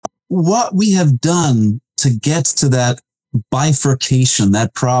what we have done to get to that bifurcation,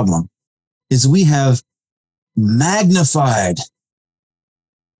 that problem, is we have magnified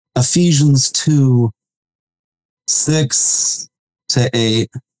Ephesians 2, 6 to 8,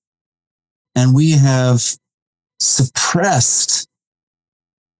 and we have suppressed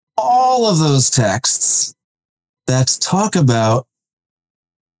all of those texts that talk about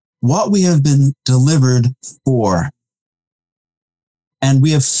what we have been delivered for. And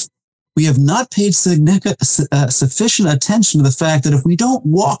we have not paid sufficient attention to the fact that if we don't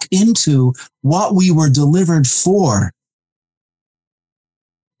walk into what we were delivered for,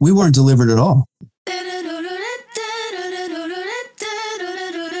 we weren't delivered at all.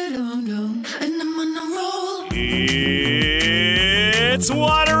 It's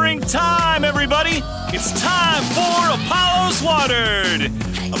watering time, everybody. It's time for Apollos Watered,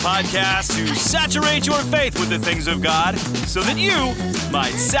 a podcast to saturate your faith with the things of God so that you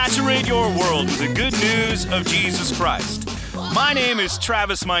might saturate your world with the good news of Jesus Christ. My name is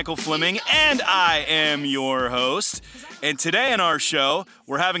Travis Michael Fleming, and I am your host. And today on our show,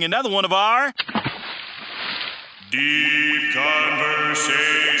 we're having another one of our Deep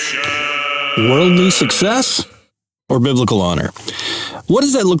Conversations. Worldly success or biblical honor? What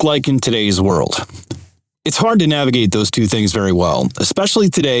does that look like in today's world? It's hard to navigate those two things very well, especially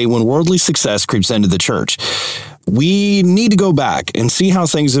today when worldly success creeps into the church. We need to go back and see how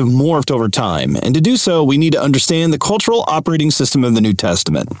things have morphed over time, and to do so, we need to understand the cultural operating system of the New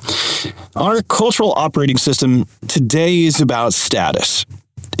Testament. Our cultural operating system today is about status,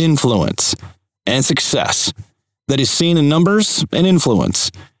 influence, and success that is seen in numbers and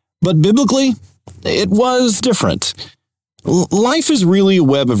influence. But biblically, it was different. Life is really a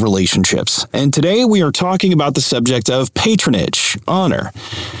web of relationships, and today we are talking about the subject of patronage, honor.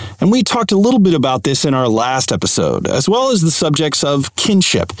 And we talked a little bit about this in our last episode, as well as the subjects of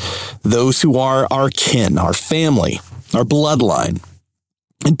kinship, those who are our kin, our family, our bloodline.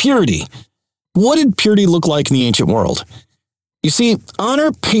 And purity. What did purity look like in the ancient world? You see,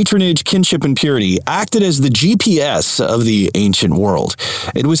 honor, patronage, kinship, and purity acted as the GPS of the ancient world.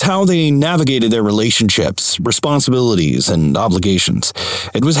 It was how they navigated their relationships, responsibilities, and obligations.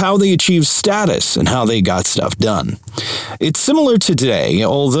 It was how they achieved status and how they got stuff done. It's similar to today,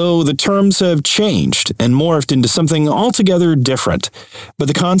 although the terms have changed and morphed into something altogether different. But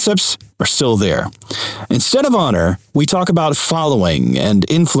the concepts are still there. Instead of honor, we talk about following and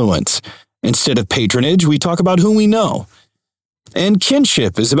influence. Instead of patronage, we talk about who we know. And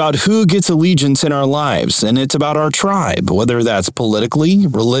kinship is about who gets allegiance in our lives, and it's about our tribe, whether that's politically,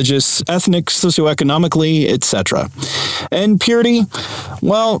 religious, ethnic, socioeconomically, etc. And purity,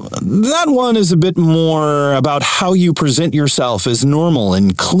 well, that one is a bit more about how you present yourself as normal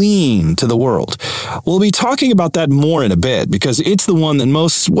and clean to the world. We'll be talking about that more in a bit, because it's the one that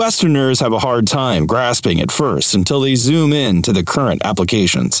most Westerners have a hard time grasping at first until they zoom in to the current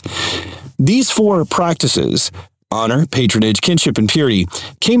applications. These four practices, honor, patronage, kinship, and purity,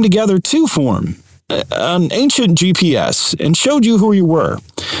 came together to form an ancient GPS and showed you who you were,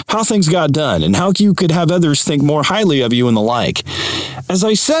 how things got done, and how you could have others think more highly of you and the like. As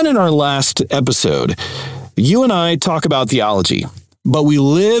I said in our last episode, you and I talk about theology, but we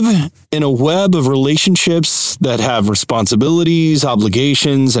live in a web of relationships that have responsibilities,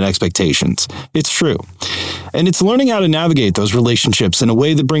 obligations, and expectations. It's true. And it's learning how to navigate those relationships in a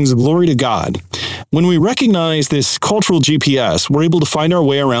way that brings glory to God. When we recognize this cultural GPS, we're able to find our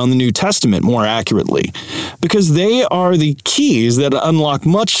way around the New Testament more accurately, because they are the keys that unlock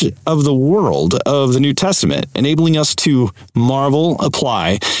much of the world of the New Testament, enabling us to marvel,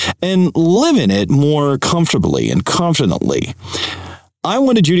 apply, and live in it more comfortably and confidently. I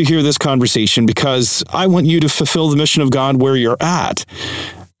wanted you to hear this conversation because I want you to fulfill the mission of God where you're at.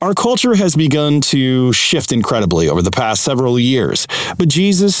 Our culture has begun to shift incredibly over the past several years, but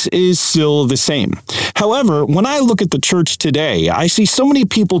Jesus is still the same. However, when I look at the church today, I see so many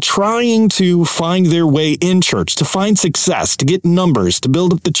people trying to find their way in church, to find success, to get numbers, to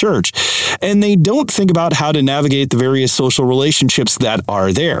build up the church, and they don't think about how to navigate the various social relationships that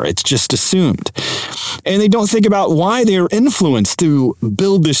are there. It's just assumed. And they don't think about why they are influenced to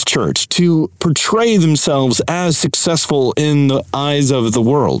build this church, to portray themselves as successful in the eyes of the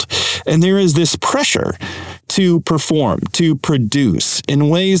world. And there is this pressure to perform, to produce in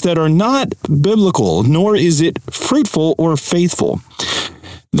ways that are not biblical, nor is it fruitful or faithful.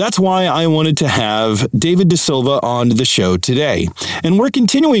 That's why I wanted to have David DeSilva on the show today. And we're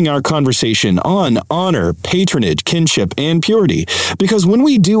continuing our conversation on honor, patronage, kinship, and purity. Because when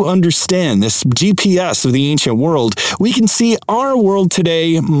we do understand this GPS of the ancient world, we can see our world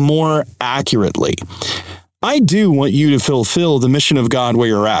today more accurately. I do want you to fulfill the mission of God where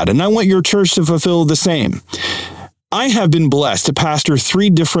you're at, and I want your church to fulfill the same. I have been blessed to pastor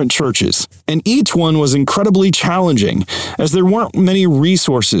 3 different churches, and each one was incredibly challenging, as there weren't many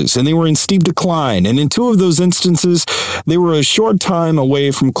resources, and they were in steep decline, and in 2 of those instances, they were a short time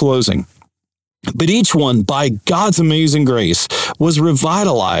away from closing. But each one, by God's amazing grace, was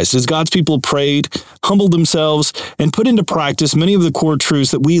revitalized as God's people prayed, humbled themselves, and put into practice many of the core truths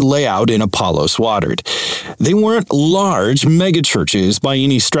that we lay out in Apollos Watered. They weren't large megachurches by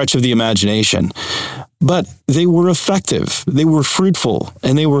any stretch of the imagination, but they were effective, they were fruitful,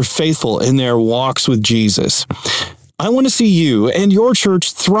 and they were faithful in their walks with Jesus. I want to see you and your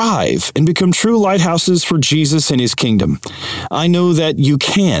church thrive and become true lighthouses for Jesus and his kingdom. I know that you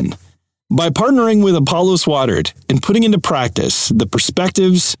can. By partnering with Apollos Watered and putting into practice the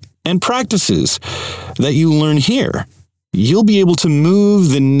perspectives and practices that you learn here, you'll be able to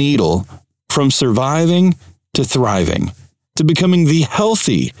move the needle from surviving to thriving, to becoming the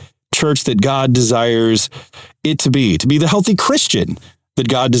healthy church that God desires it to be the healthy Christian that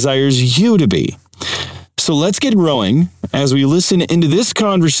God desires you to be. So let's get growing as we listen into this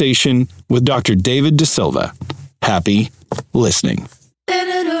conversation with Dr. David DeSilva. Happy listening.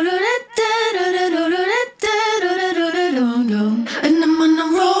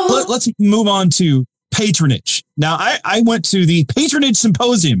 Let's move on to patronage. Now, I went to the patronage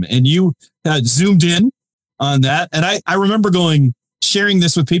symposium and you zoomed in on that. And I remember sharing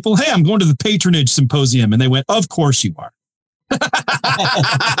this with people. Hey, I'm going to the patronage symposium. And they went, of course you are.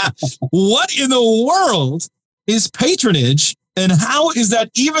 What in the world is patronage? And how is that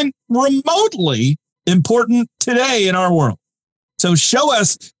even remotely important today in our world? So show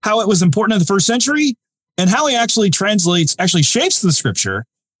us how it was important in the first century and how he actually shapes the scripture.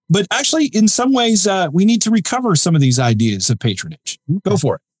 But actually, in some ways, we need to recover some of these ideas of patronage. Go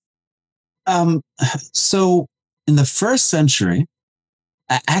for it. So in the first century,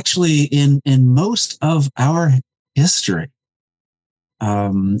 actually in most of our history,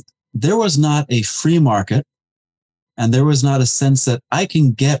 there was not a free market, and there was not a sense that I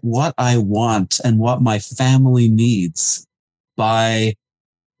can get what I want and what my family needs by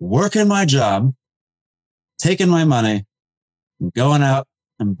working my job, taking my money, going out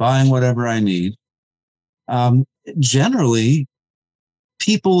and buying whatever I need. Generally,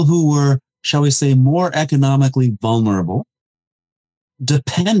 people who were, shall we say, more economically vulnerable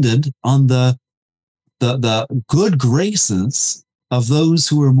depended on the good graces of those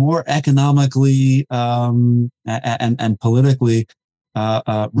who were more economically and politically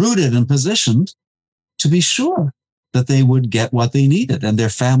rooted and positioned to be sure that they would get what they needed and their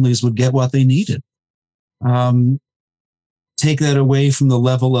families would get what they needed. Take that away from the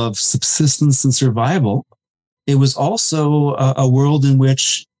level of subsistence and survival. It was also a world in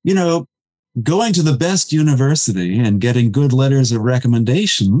which, going to the best university and getting good letters of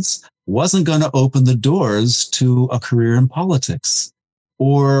recommendations wasn't going to open the doors to a career in politics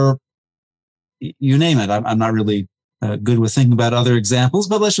or you name it. I'm not really good with thinking about other examples,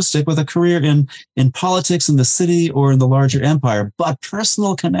 but let's just stick with a career in politics in the city or in the larger empire. But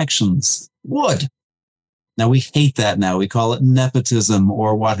personal connections would. Now, we hate that now. We call it nepotism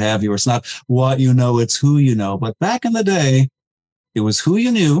or what have you. It's not what you know, it's who you know. But back in the day, it was who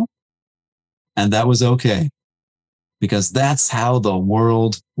you knew, and that was okay, because that's how the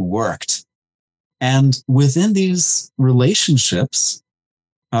world worked. And within these relationships,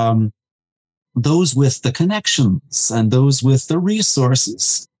 those with the connections and those with the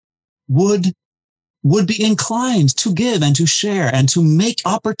resources would be inclined to give and to share and to make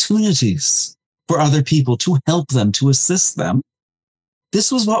opportunities for other people, to help them, to assist them. This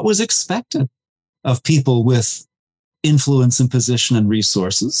was what was expected of people with influence and position and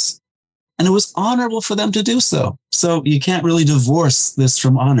resources. And it was honorable for them to do so. So you can't really divorce this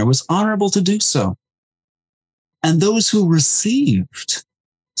from honor. It was honorable to do so. And those who received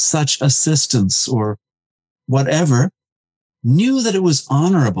such assistance or whatever knew that it was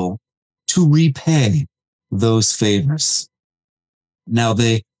honorable to repay those favors. Now,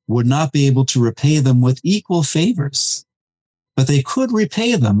 they would not be able to repay them with equal favors, but they could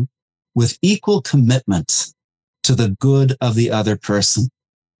repay them with equal commitment to the good of the other person.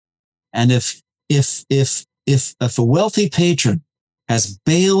 And if a wealthy patron has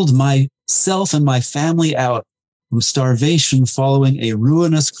bailed myself and my family out from starvation following a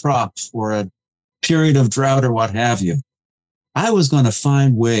ruinous crop or a period of drought or what have you, I was going to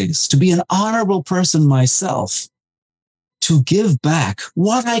find ways to be an honorable person myself to give back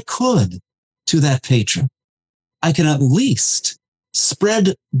what I could to that patron. I can at least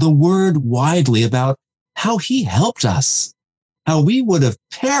spread the word widely about how he helped us, how we would have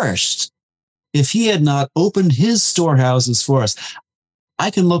perished if he had not opened his storehouses for us, I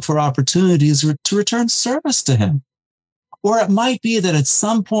can look for opportunities to return service to him. Or it might be that at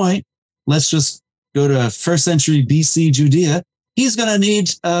some point, let's just go to first century BC Judea, he's going to need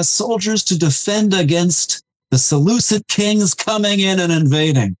soldiers to defend against the Seleucid kings coming in and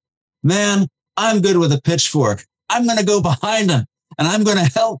invading. Man, I'm good with a pitchfork. I'm going to go behind him and I'm going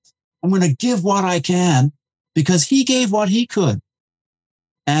to help. I'm going to give what I can because he gave what he could.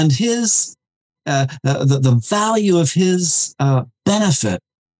 And his the value of his benefit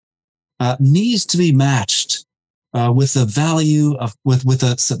needs to be matched with the value of with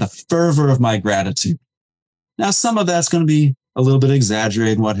the fervor of my gratitude. Now, some of that's going to be a little bit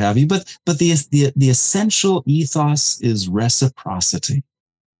exaggerated and what have you, but the essential ethos is reciprocity.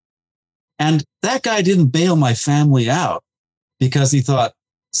 And that guy didn't bail my family out because he thought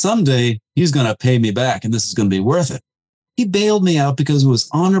someday he's going to pay me back and this is going to be worth it. He bailed me out because it was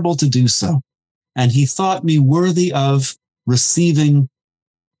honorable to do so. And he thought me worthy of receiving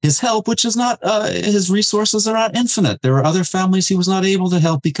his help, which is not, his resources are not infinite. There are other families he was not able to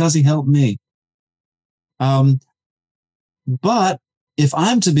help because he helped me. But if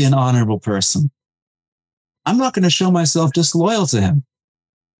I'm to be an honorable person, I'm not going to show myself disloyal to him.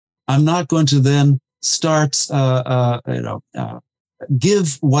 I'm not going to then start,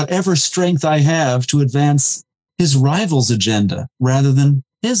 give whatever strength I have to advance his rival's agenda rather than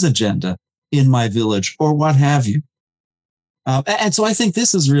his agenda in my village or what have you. And so I think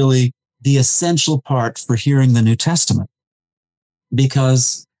this is really the essential part for hearing the New Testament,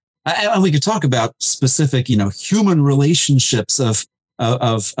 because and we could talk about specific, human relationships of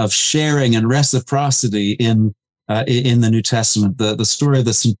sharing and reciprocity in the New Testament. The story of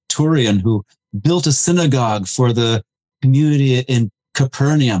the centurion who built a synagogue for the community in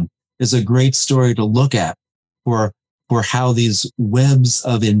Capernaum is a great story to look at for how these webs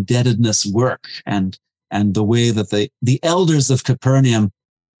of indebtedness work, and the way that the elders of Capernaum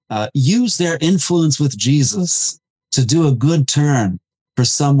use their influence with Jesus to do a good turn for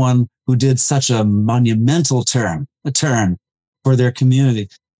someone who did such a monumental turn for their community.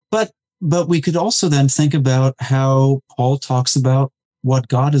 But we could also then think about how Paul talks about what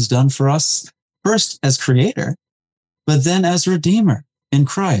God has done for us, first as creator, but then as redeemer in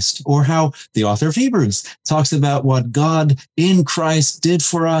Christ, or how the author of Hebrews talks about what God in Christ did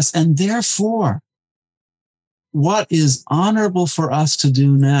for us, and therefore what is honorable for us to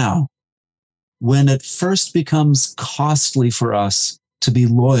do now when it first becomes costly for us to be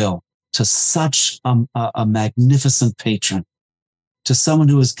loyal to such a magnificent patron, to someone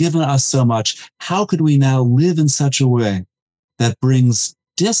who has given us so much. How could we now live in such a way that brings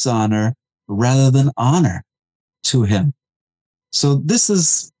dishonor rather than honor to him? So this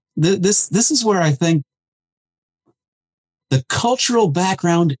is where I think the cultural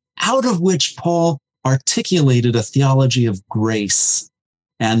background out of which Paul articulated a theology of grace.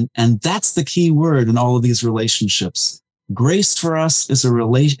 And that's the key word in all of these relationships. Grace for us is a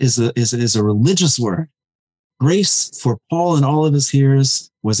religious word. Grace for Paul and all of his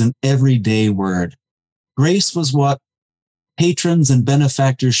hearers was an everyday word. Grace was what patrons and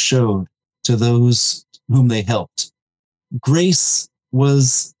benefactors showed to those whom they helped. Grace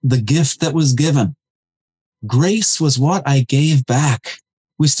was the gift that was given. Grace was what I gave back.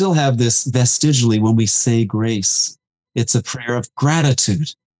 We still have this vestigially when we say grace. It's a prayer of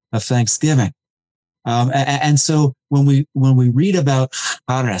gratitude, of thanksgiving. And so when we read about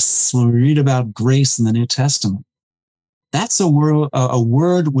charis, when we read about grace in the New Testament, that's a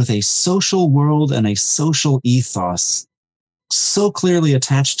word with a social world and a social ethos so clearly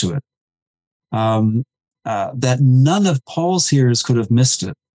attached to it that none of Paul's hearers could have missed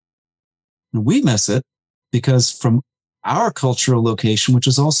it. And we miss it because from our cultural location, which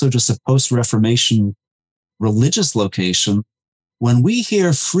is also just a post-Reformation religious location, when we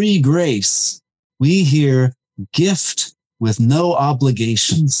hear free grace, we hear gift with no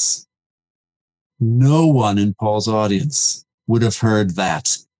obligations. No one in Paul's audience would have heard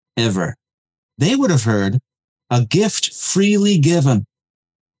that ever. They would have heard a gift freely given,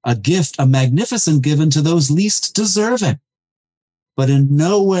 a gift, a magnificent given to those least deserving, but in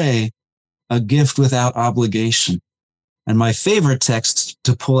no way a gift without obligation. And my favorite text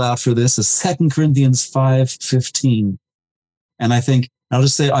to pull out for this is 2 Corinthians 5:15. And I think, I'll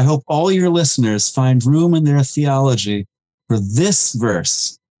just say, I hope all your listeners find room in their theology for this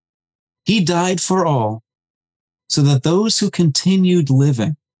verse. He died for all, so that those who continued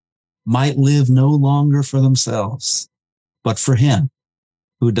living might live no longer for themselves, but for him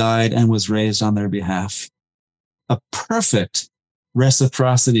who died and was raised on their behalf. A perfect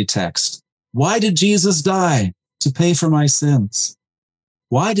reciprocity text. Why did Jesus die? To pay for my sins.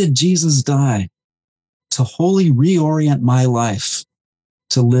 Why did Jesus die? To wholly reorient my life,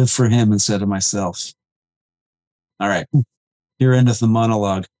 to live for him instead of myself. All right. Here endeth the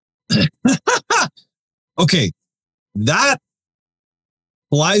monologue. Okay. That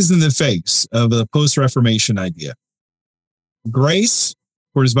flies in the face of the post-Reformation idea. Grace,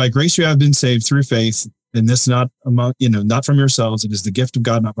 for it is by grace you have been saved through faith, and this not among, not from yourselves. It is the gift of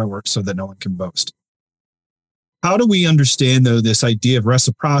God, not by works, so that no one can boast. How do we understand, though, this idea of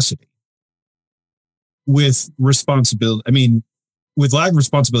reciprocity with responsibility? I mean, with lack of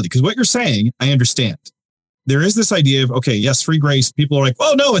responsibility, because what you're saying, I understand. There is this idea of, okay, yes, free grace. People are like,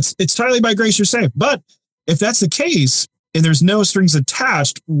 oh, no, it's entirely by grace you're saved. But if that's the case, and there's no strings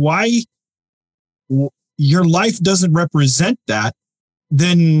attached, why your life doesn't represent that,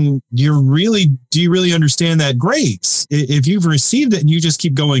 then do you really understand that grace? If you've received it and you just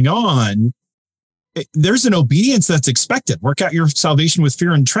keep going on, there's an obedience that's expected. Work out your salvation with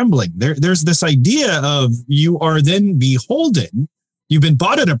fear and trembling. There's this idea of you are then beholden. You've been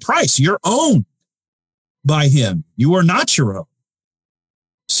bought at a price. You're owned by him. You are not your own.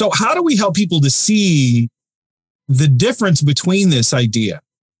 So how do we help people to see the difference between this idea,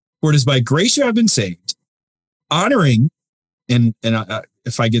 for it is by grace you have been saved, honoring, and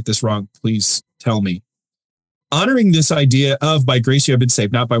if I get this wrong, please tell me, honoring this idea of by grace you have been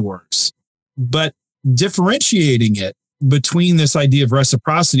saved, not by works, but differentiating it between this idea of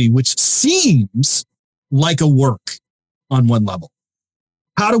reciprocity, which seems like a work on one level.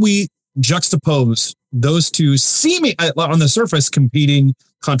 How do we juxtapose those two seeming on the surface competing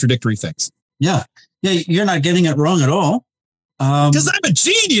contradictory things? Yeah, you're not getting it wrong at all. Because I'm a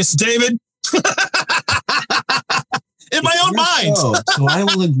genius, David. In my own mind. So I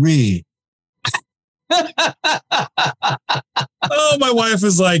will agree. Oh, my wife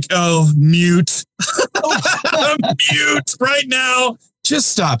is like, oh, mute. Mute right now. Just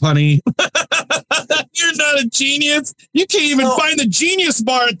stop, honey. You're not a genius. You can't even find the Genius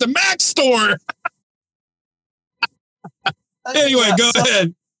Bar at the Mac store. Anyway, go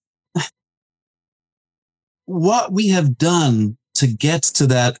ahead. What we have done to get to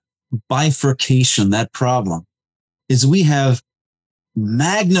that bifurcation, that problem, is we have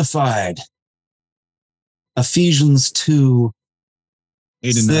magnified Ephesians 2,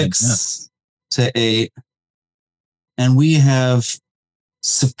 8 and 9, 6 to 8, and we have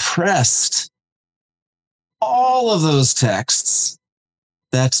suppressed all of those texts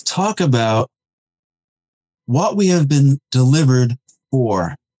that talk about what we have been delivered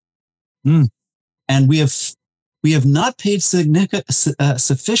for. And we have not paid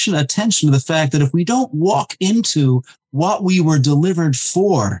sufficient attention to the fact that if we don't walk into what we were delivered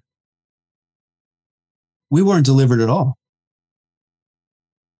for, we weren't delivered at all.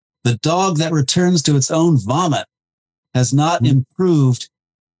 The dog that returns to its own vomit has not improved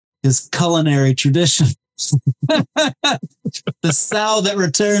his culinary tradition. The sow that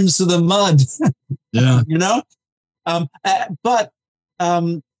returns to the mud. Yeah. But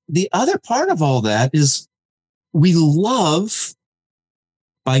the other part of all that is we love,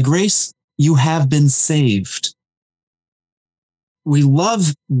 by grace, you have been saved. We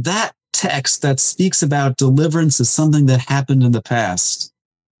love that text that speaks about deliverance as something that happened in the past.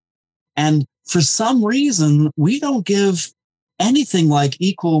 And for some reason, we don't give anything like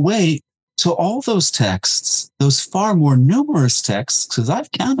equal weight to all those texts, those far more numerous texts, because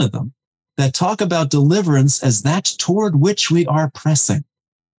I've counted them, that talk about deliverance as that toward which we are pressing.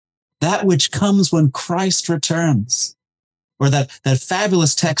 That which comes when Christ returns. Or that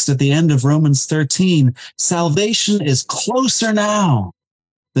fabulous text at the end of Romans 13, salvation is closer now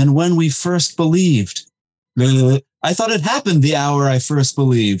than when we first believed. I thought it happened the hour I first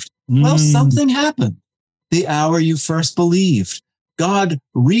believed. Well, something happened the hour you first believed. God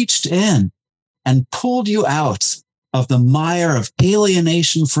reached in and pulled you out of the mire of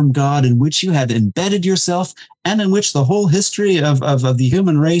alienation from God in which you had embedded yourself and in which the whole history of the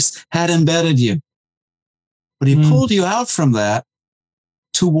human race had embedded you. But he pulled you out from that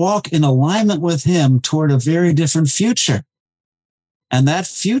to walk in alignment with him toward a very different future. And that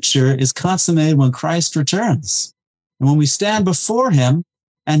future is consummated when Christ returns. And when we stand before him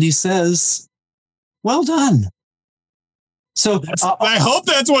and he says, well done. So I hope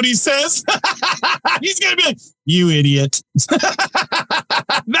that's what he says. He's going to be like, you idiot.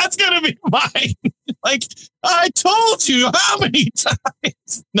 That's going to be mine. Like, I told you how many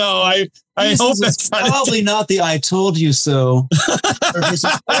times. No, I hope that's probably not the I told you so.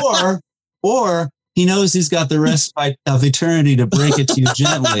 or he knows he's got the respite of eternity to break it to you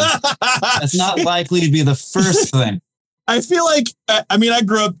gently. That's not likely to be the first thing. I feel like, I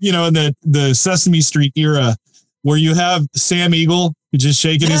grew up, in the Sesame Street era where you have Sam Eagle just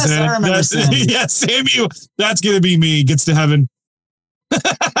shaking his head. I remember Sammy. Yeah, Sammy, that's going to be me, gets to heaven.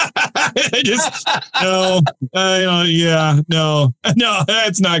 Just, no,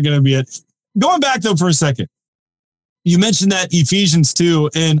 that's not going to be it. Going back though for a second, you mentioned that Ephesians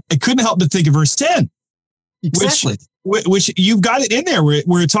 2, and I couldn't help but think of verse 10. Exactly. Which you've got it in there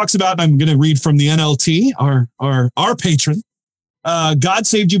where it talks about, I'm going to read from the NLT, our patron. God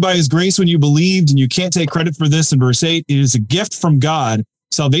saved you by his grace when you believed, and you can't take credit for this. In verse 8, it is a gift from God.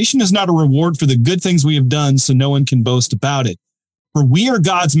 Salvation is not a reward for the good things we have done, so no one can boast about it. For we are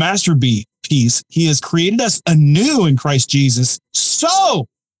God's masterpiece. He has created us anew in Christ Jesus, so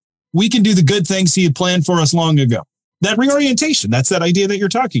we can do the good things he had planned for us long ago. That reorientation, that's that idea that you're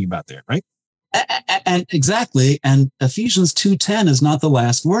talking about there, right? And exactly. And Ephesians 2:10 is not the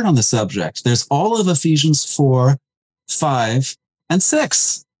last word on the subject. There's all of Ephesians 4, 5, and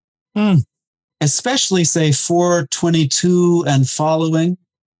 6. Especially, say, 4:22 and following,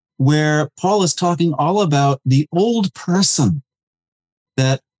 where Paul is talking all about the old person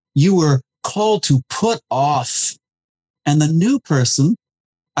that you were called to put off. And the new person,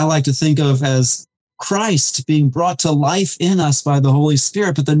 I like to think of as Christ being brought to life in us by the Holy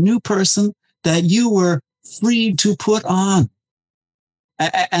Spirit, but the new person that you were freed to put on.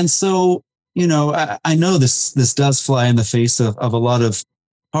 And so, I know this does fly in the face of a lot of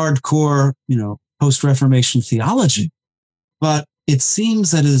hardcore, post-Reformation theology, but it seems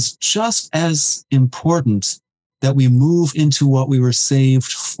that it is just as important that we move into what we were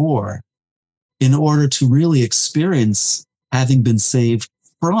saved for in order to really experience having been saved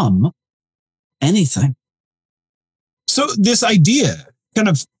from anything. So this idea, kind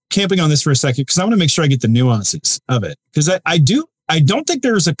of camping on this for a second, because I want to make sure I get the nuances of it. Because I don't think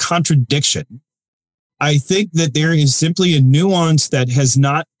there is a contradiction. I think that there is simply a nuance that has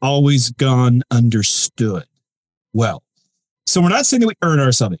not always gone understood well. So we're not saying that we earn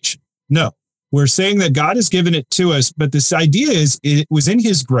our salvation. No, we're saying that God has given it to us. But this idea is it was in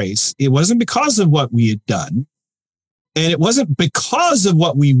his grace. It wasn't because of what we had done. And it wasn't because of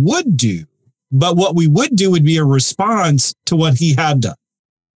what we would do. But what we would do would be a response to what he had done.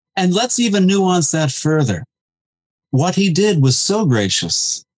 And let's even nuance that further. What he did was so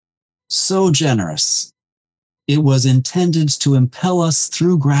gracious, so generous. It was intended to impel us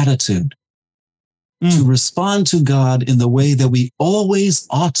through gratitude to respond to God in the way that we always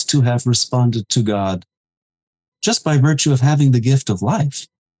ought to have responded to God, just by virtue of having the gift of life,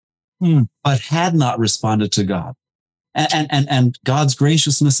 but had not responded to God. And God's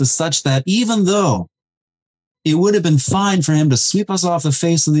graciousness is such that even though it would have been fine for him to sweep us off the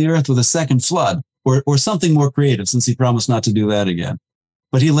face of the earth with a second flood or something more creative, since he promised not to do that again,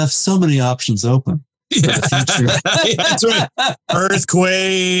 but he left so many options open for the future. That's right.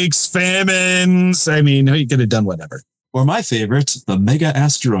 Earthquakes, famines. I mean, he could have done whatever. Or my favorite, the mega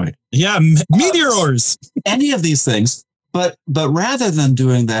asteroid. Yeah, meteors. Any of these things. But rather than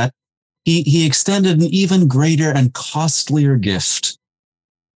doing that, he extended an even greater and costlier gift,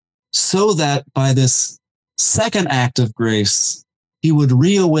 so that by this second act of grace, he would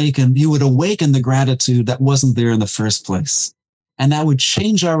awaken the gratitude that wasn't there in the first place. And that would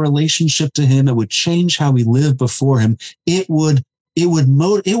change our relationship to him. It would change how we live before him. It would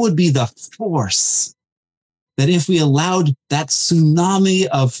be the force that, if we allowed that tsunami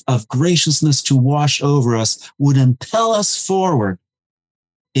of graciousness to wash over us, would impel us forward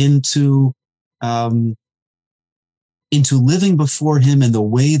into living before him in the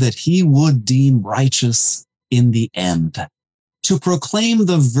way that he would deem righteous in the end. To proclaim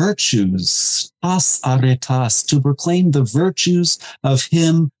the virtues, tas aretas, to proclaim the virtues of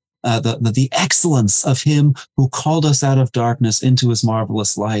him, the excellence of him who called us out of darkness into his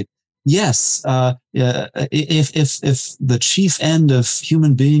marvelous light. Yes, if the chief end of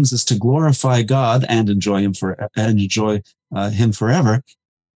human beings is to glorify God and enjoy him forever,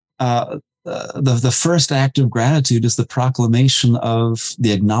 the first act of gratitude is the proclamation of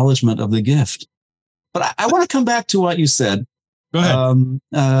the acknowledgement of the gift. But I want to come back to what you said. Go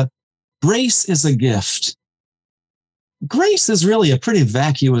ahead. Grace is a gift. Grace is really a pretty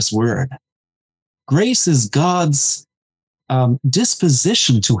vacuous word. Grace is God's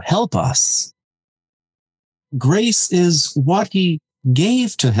disposition to help us. Grace is what he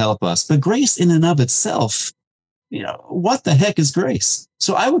gave to help us. But grace in and of itself, what the heck is grace?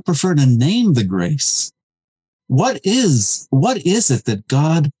 So I would prefer to name the grace. What is it that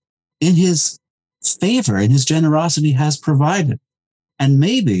God, in his favor, in his generosity, has provided? And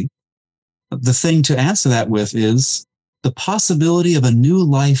maybe the thing to answer that with is the possibility of a new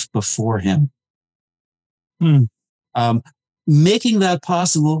life before him. Making that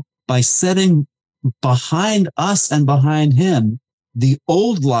possible by setting behind us and behind him the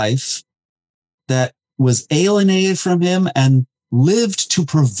old life that was alienated from him and lived to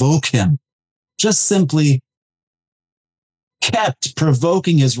provoke him, just simply kept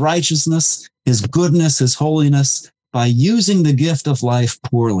provoking his righteousness, his goodness, his holiness by using the gift of life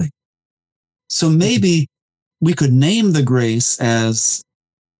poorly. So maybe we could name the grace as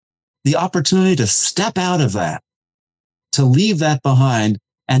the opportunity to step out of that, to leave that behind,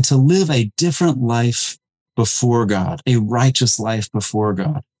 and to live a different life before God, a righteous life before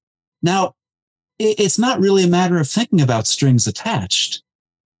God. Now, it's not really a matter of thinking about strings attached.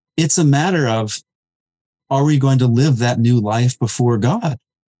 It's a matter of, are we going to live that new life before God?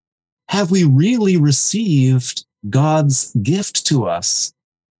 Have we really received God's gift to us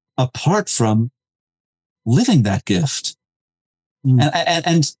apart from living that gift?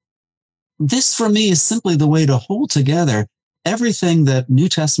 And this for me is simply the way to hold together everything that New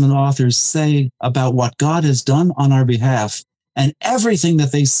Testament authors say about what God has done on our behalf, and everything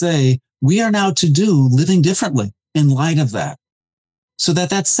that they say we are now to do living differently in light of that. So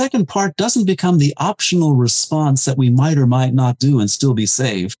that second part doesn't become the optional response that we might or might not do and still be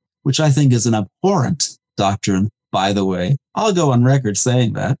saved, which I think is an abhorrent doctrine, by the way. I'll go on record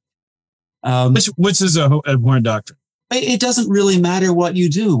saying that. Which is a abhorrent doctrine? It doesn't really matter what you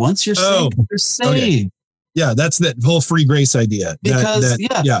do. Once you're saved, you're saved. Okay. Yeah, that's that whole free grace idea. Because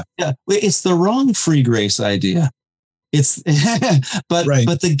it's the wrong free grace idea. It's but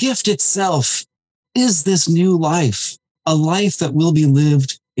the gift itself is this new life, a life that will be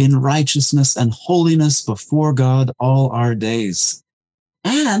lived in righteousness and holiness before God all our days.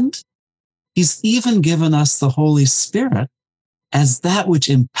 And he's even given us the Holy Spirit as that which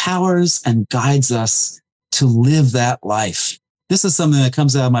empowers and guides us to live that life. This is something that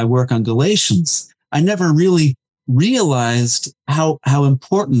comes out of my work on Galatians. I never really realized how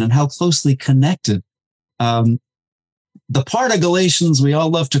important and how closely connected the part of Galatians we all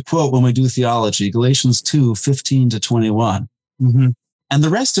love to quote when we do theology, Galatians 2:15-21. Mm-hmm. And the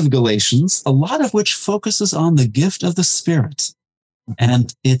rest of Galatians, a lot of which focuses on the gift of the Spirit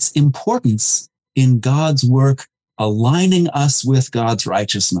and its importance in God's work, aligning us with God's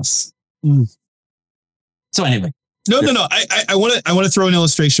righteousness. So anyway. No. I want to throw an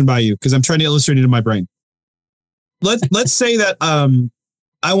illustration by you because I'm trying to illustrate it in my brain. Let's say that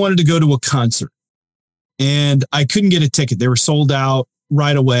I wanted to go to a concert and I couldn't get a ticket. They were sold out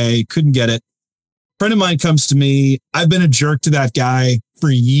right away. Couldn't get it. A friend of mine comes to me. I've been a jerk to that guy for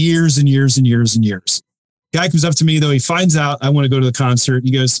years and years and years and years. Guy comes up to me, though. He finds out I want to go to the concert.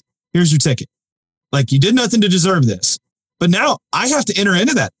 He goes, "Here's your ticket. Like, you did nothing to deserve this. But now I have to enter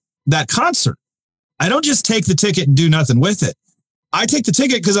into that concert. I don't just take the ticket and do nothing with it. I take the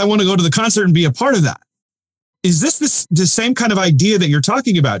ticket because I want to go to the concert and be a part of that." Is this the same kind of idea that you're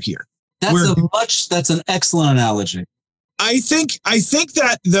talking about here? That's an excellent analogy. I think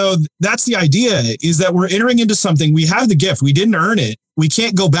that, though, that's the idea, is that we're entering into something. We have the gift. We didn't earn it. We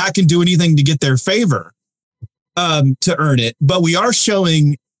can't go back and do anything to get their favor to earn it. But we are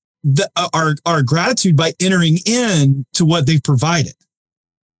showing our gratitude by entering in to what they've provided.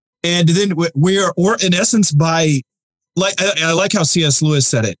 And then or in essence, I like how C.S. Lewis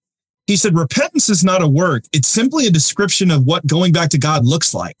said it. He said, repentance is not a work. It's simply a description of what going back to God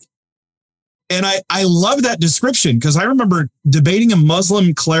looks like. And I love that description because I remember debating a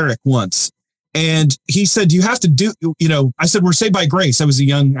Muslim cleric once. And he said, you have to do, I said, we're saved by grace. I was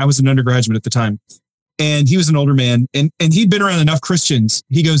an undergraduate at the time. And he was an older man. And he'd been around enough Christians.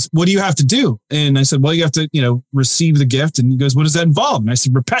 He goes, what do you have to do? And I said, well, you have to, receive the gift. And he goes, what does that involve? And I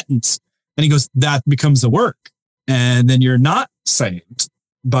said, repentance. And he goes, that becomes the work. And then you're not saved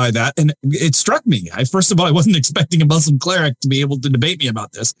by that. And it struck me. First of all, I wasn't expecting a Muslim cleric to be able to debate me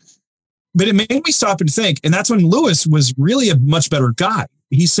about this. But it made me stop and think. And that's when Lewis was really a much better guy.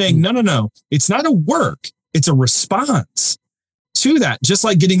 He's saying, no. It's not a work. It's a response to that. Just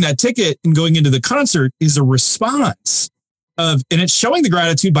like getting that ticket and going into the concert is a response and it's showing the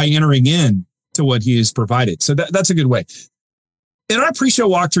gratitude by entering in to what he has provided. So that's a good way. In our pre-show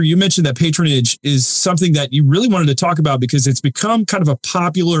walkthrough, you mentioned that patronage is something that you really wanted to talk about because it's become kind of a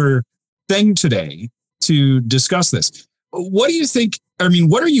popular thing today to discuss this. What do you think?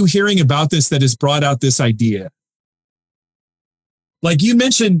 What are you hearing about this that has brought out this idea? Like you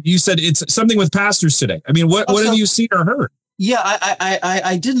mentioned, you said it's something with pastors today. What have you seen or heard? Yeah,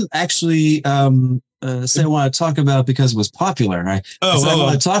 I didn't actually say I want to talk about it because it was popular. I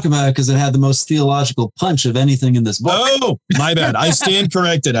want to talk about it because it had the most theological punch of anything in this book. Oh, my bad. I stand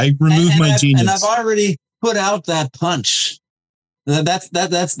corrected. I removed my genius. And I've already put out that punch. That's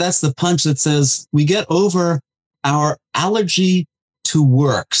the punch that says we get over our allergy to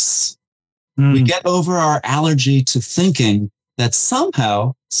works. We get over our allergy to thinking that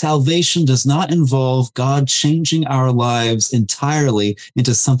somehow salvation does not involve God changing our lives entirely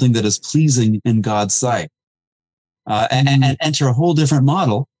into something that is pleasing in God's sight, and enter a whole different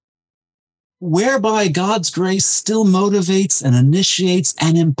model whereby God's grace still motivates and initiates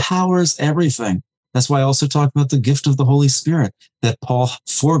and empowers everything. That's why I also talk about the gift of the Holy Spirit that Paul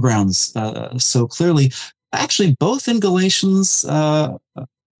foregrounds so clearly, actually, both in Galatians 5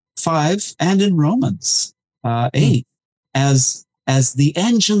 and in Romans 8, as the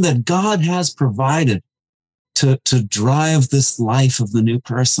engine that God has provided to drive this life of the new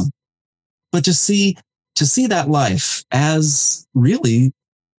person. But to see that life as really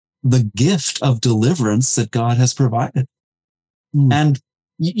the gift of deliverance that God has provided. And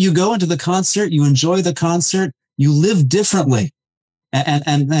you go into the concert, you enjoy the concert, you live differently.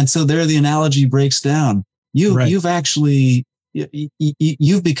 And so there the analogy breaks down. You've actually,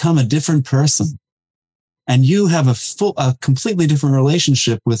 you've become a different person, and you have a completely different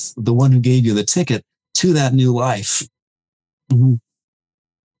relationship with the one who gave you the ticket to that new life. And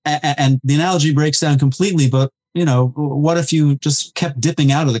the analogy breaks down completely, but what if you just kept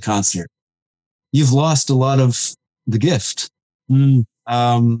dipping out of the concert? You've lost a lot of the gift.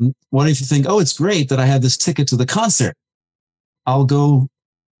 What if you think, oh, it's great that I had this ticket to the concert. I'll go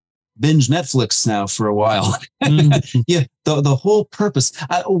binge Netflix now for a while. Yeah, the whole purpose.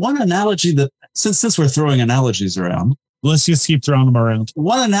 One analogy that, since we're throwing analogies around. Let's just keep throwing them around.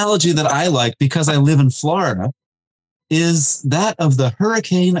 One analogy that I like, because I live in Florida, is that of the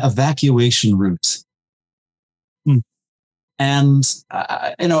hurricane evacuation route. And,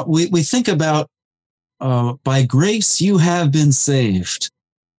 we think about, by grace, you have been saved.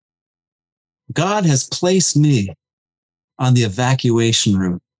 God has placed me on the evacuation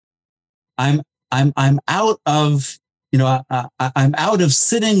route. I'm out of, I'm out of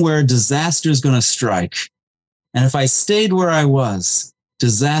sitting where disaster is going to strike. And if I stayed where I was,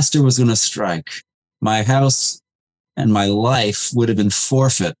 disaster was going to strike. My house and my life would have been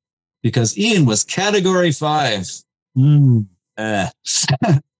forfeit because Ian was category 5.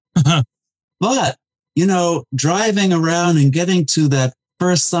 But, driving around and getting to that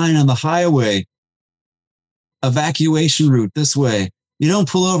first sign on the highway, evacuation route this way, you don't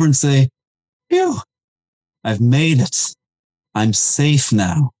pull over and say, phew, I've made it. I'm safe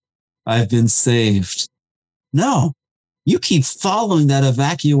now. I've been saved. No, you keep following that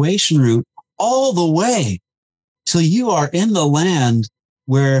evacuation route all the way till you are in the land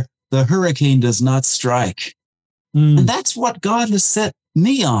where the hurricane does not strike. And that's what God has set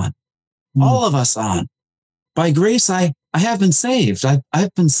me on, all of us on. By grace, I have been saved.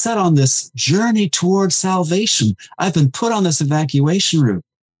 I've been set on this journey towards salvation. I've been put on this evacuation route.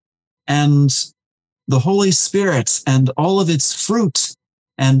 And the Holy Spirit and all of its fruit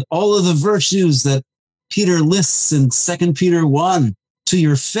and all of the virtues that Peter lists in 2 Peter 1, to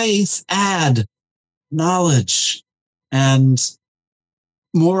your faith add knowledge and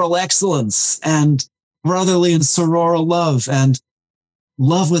moral excellence and brotherly and sororal love and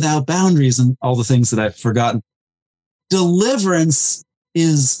love without boundaries and all the things that I've forgotten. Deliverance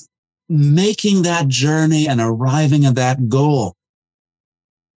is making that journey and arriving at that goal.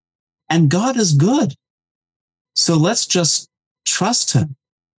 And God is good. So let's just trust him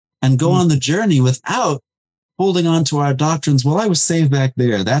and go on the journey without holding on to our doctrines. Well, I was saved back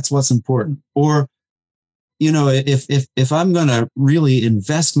there. That's what's important. Or, if I'm going to really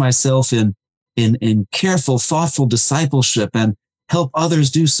invest myself in careful, thoughtful discipleship and help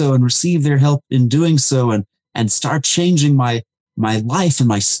others do so and receive their help in doing so and start changing my life and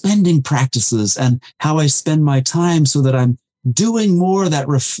my spending practices and how I spend my time so that I'm doing more that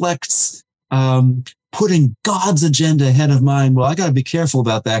reflects putting God's agenda ahead of mine. Well, I got to be careful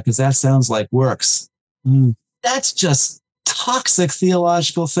about that because that sounds like works. That's just toxic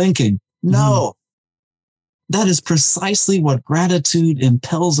theological thinking. No, that is precisely what gratitude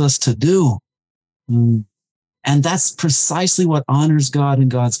impels us to do. And that's precisely what honors God and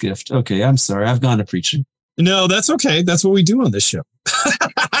God's gift. Okay, I'm sorry. I've gone to preaching. No, that's okay. That's what we do on this show.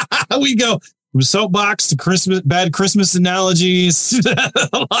 We go from soapbox to bad Christmas analogies,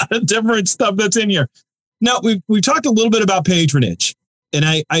 a lot of different stuff that's in here. Now, we've talked a little bit about patronage, and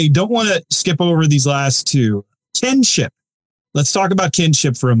I don't want to skip over these last two. Kinship. Let's talk about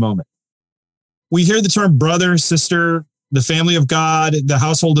kinship for a moment. We hear the term brother, sister, the family of God, the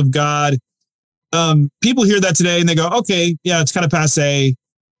household of God. People hear that today and they go, okay, yeah, it's kind of passé,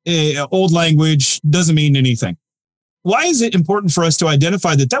 old language, doesn't mean anything. Why is it important for us to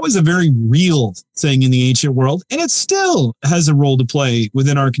identify that was a very real thing in the ancient world, and it still has a role to play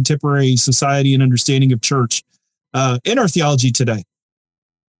within our contemporary society and understanding of church in our theology today?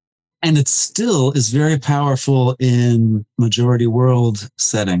 And it still is very powerful in majority world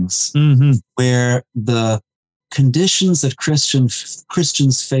settings, where the conditions that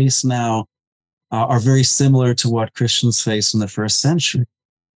Christians face now are very similar to what Christians face in the first century.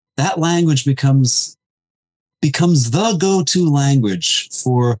 That language becomes the go-to language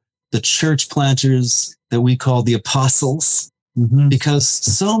for the church planters that we call the apostles, because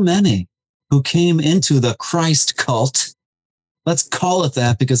so many who came into the Christ cult, let's call it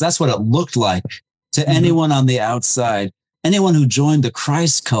that, because that's what it looked like to anyone on the outside. Anyone who joined the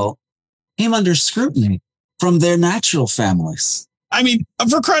Christ cult came under scrutiny from their natural families. I mean,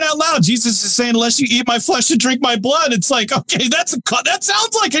 for crying out loud, Jesus is saying, unless you eat my flesh and drink my blood. It's like, okay, that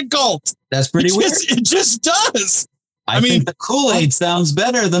sounds like a cult. That's pretty weird. It just does. I mean, the Kool-Aid sounds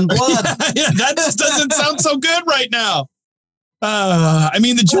better than blood. Yeah, that just doesn't sound so good right now. I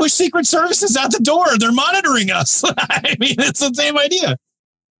mean, the Jewish Secret Service is at the door. They're monitoring us. I mean, it's the same idea.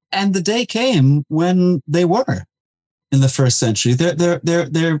 And the day came when they were in the first century.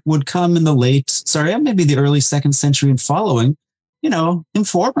 There would come in maybe the early second century and following,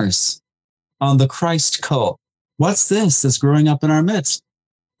 informers on the Christ cult. What's this that's growing up in our midst?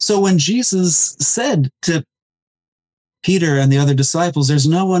 So when Jesus said to Peter and the other disciples, there's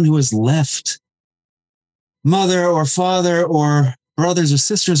no one who has left mother or father or brothers or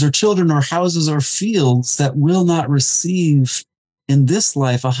sisters or children or houses or fields that will not receive in this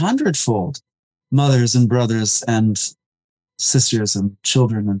life 100-fold mothers and brothers and sisters and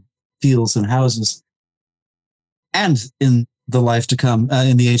children and fields and houses, and in the life to come,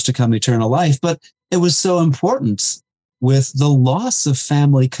 in the age to come, eternal life. But it was so important with the loss of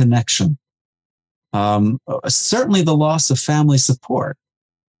family connection, certainly the loss of family support,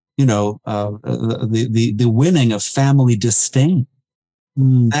 the winning of family disdain,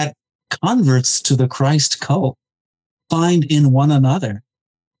 that converts to the Christ cult find in one another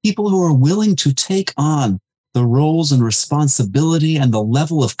people who are willing to take on the roles and responsibility and the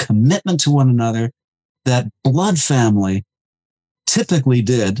level of commitment to one another that blood family typically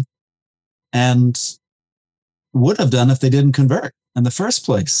did and would have done if they didn't convert in the first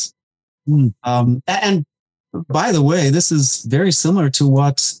place. And by the way, this is very similar to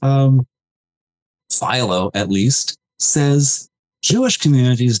what Philo, at least, says Jewish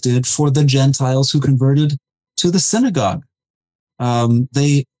communities did for the Gentiles who converted to the synagogue.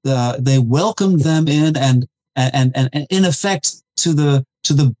 They welcomed them in and in effect to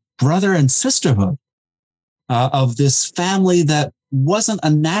the brother and sisterhood of this family that wasn't a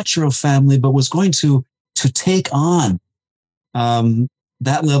natural family, but was going to take on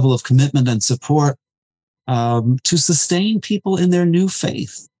that level of commitment and support to sustain people in their new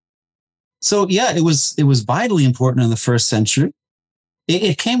faith. So yeah, it was vitally important in the first century.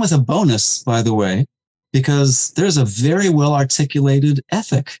 It came with a bonus, by the way, because there's a very well articulated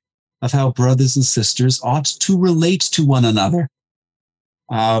ethic of how brothers and sisters ought to relate to one another.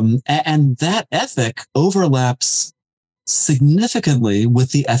 And that ethic overlaps significantly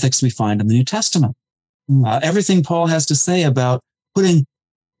with the ethics we find in the New Testament. Everything Paul has to say about putting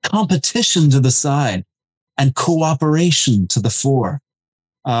competition to the side and cooperation to the fore,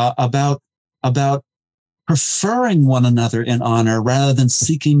 about preferring one another in honor rather than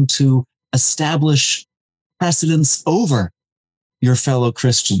seeking to establish precedence over your fellow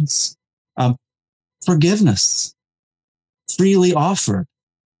Christians, forgiveness freely offered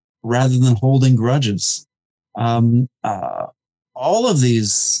rather than holding grudges. All of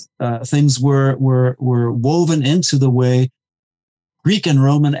these things were woven into the way Greek and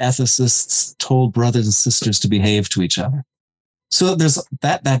Roman ethicists told brothers and sisters to behave to each other. So there's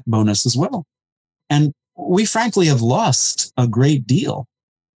that bonus as well. And we frankly have lost a great deal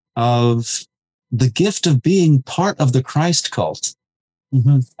of the gift of being part of the Christ cult.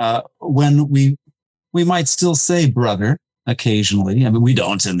 When we might still say brother occasionally. I mean, we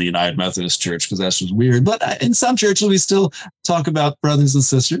don't in the United Methodist Church because that's just weird, but in some churches we still talk about brothers and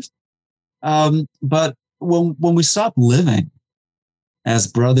sisters. But when we stop living as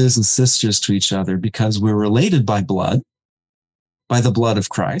brothers and sisters to each other because we're related by blood, by the blood of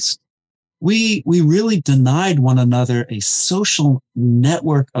Christ, we really denied one another a social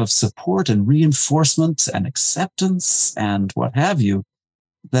network of support and reinforcement and acceptance and what have you.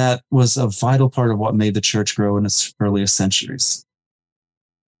 That was a vital part of what made the church grow in its earliest centuries.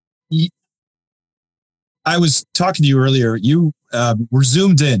 I was talking to you earlier. You were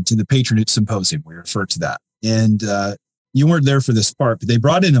zoomed in to the Patronage Symposium. We referred to that. And you weren't there for this part, but they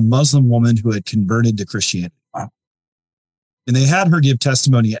brought in a Muslim woman who had converted to Christianity. Wow. And they had her give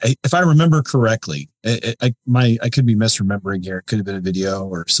testimony. If I remember correctly, I could be misremembering here. It could have been a video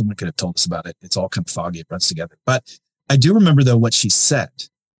or someone could have told us about it. It's all kind of foggy. It runs together. But I do remember, though, what she said.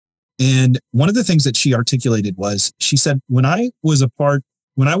 And one of the things that she articulated was, she said, when I was a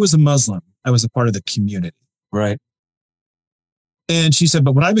Muslim, I was a part of the community. Right. And she said,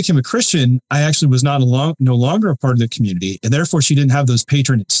 but when I became a Christian, I actually was no longer a part of the community. And therefore she didn't have those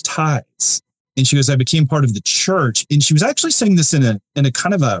patronage ties. And she goes, I became part of the church. And she was actually saying this in a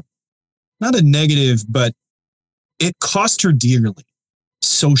kind of not a negative, but it cost her dearly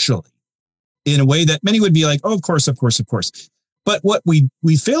socially in a way that many would be like, oh, of course. But what we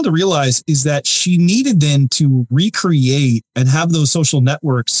fail to realize is that she needed then to recreate and have those social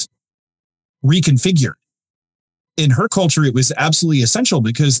networks reconfigured. In her culture, it was absolutely essential,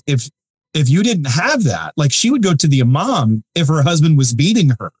 because if you didn't have that, like, she would go to the imam if her husband was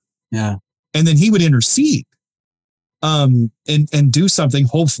beating her. Yeah. And then he would intercede and do something,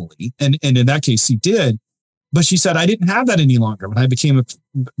 hopefully. And in that case, he did. But she said, I didn't have that any longer when I became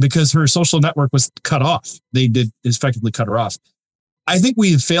because her social network was cut off. They did effectively cut her off. I think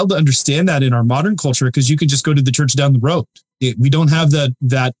we have failed to understand that in our modern culture, because you could just go to the church down the road. We don't have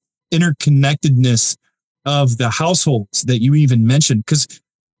that interconnectedness of the households that you even mentioned, because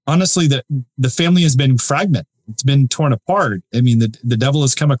honestly, the family has been fragmented. It's been torn apart. I mean, the devil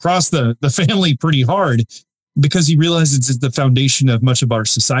has come across the family pretty hard, because he realizes it's the foundation of much of our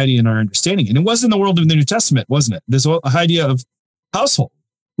society and our understanding. And it was in the world of the New Testament, wasn't it? This whole idea of household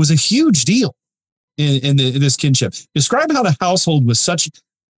was a huge deal in this kinship. Describe how the household was such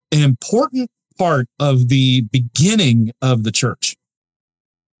an important part of the beginning of the church.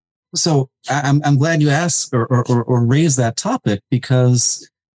 So I'm glad you asked or raised that topic, because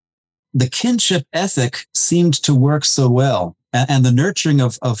the kinship ethic seemed to work so well, and the nurturing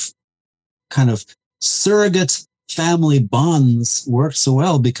of kind of surrogate family bonds worked so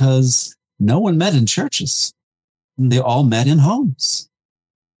well, because no one met in churches. They all met in homes.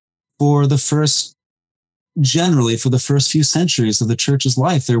 Generally for the first few centuries of the church's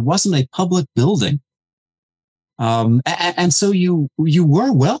life, there wasn't a public building. And so you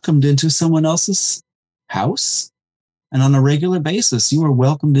were welcomed into someone else's house, and on a regular basis, you were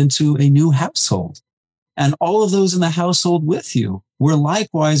welcomed into a new household, and all of those in the household with you were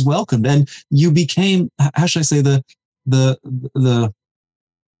likewise welcomed. And you became, how should I say, the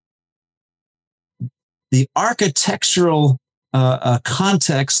architectural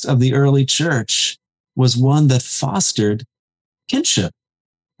context of the early church was one that fostered kinship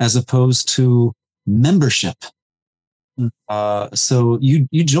as opposed to membership. So you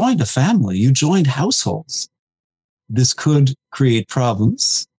joined a family, you joined households. This could create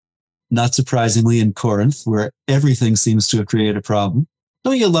problems, not surprisingly in Corinth, where everything seems to have created a problem.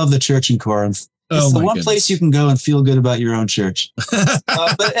 Don't you love the church in Corinth? It's the one place you can go and feel good about your own church.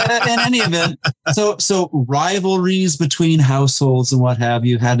 But in any event, so rivalries between households and what have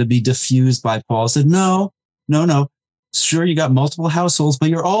you had to be diffused by Paul. Said, no. Sure, you got multiple households, but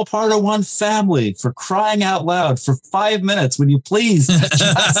you're all part of one family. For crying out loud, for 5 minutes, would you please?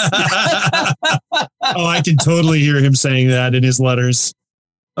 I can totally hear him saying that in his letters.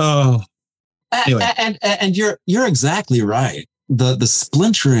 Oh, anyway. And you're exactly right. The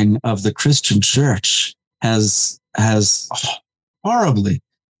splintering of the Christian church has horribly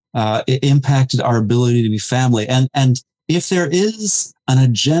impacted our ability to be family. And if there is an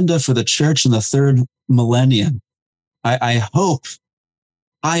agenda for the church in the third millennium, I hope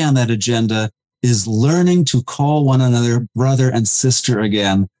high on that agenda is learning to call one another brother and sister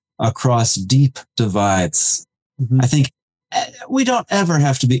again across deep divides. Mm-hmm. I think we don't ever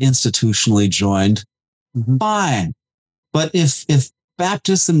have to be institutionally joined. Mm-hmm. Fine. But if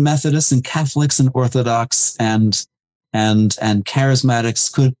Baptists and Methodists and Catholics and Orthodox and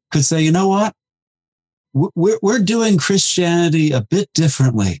charismatics could say, you know what? We're doing Christianity a bit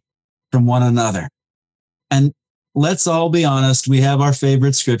differently from one another. And let's all be honest, we have our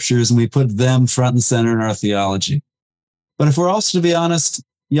favorite scriptures and we put them front and center in our theology. But if we're also to be honest,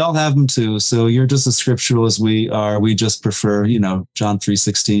 y'all have them too. So you're just as scriptural as we are. We just prefer, John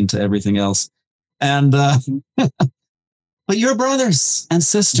 3:16 to everything else. And, but you're brothers and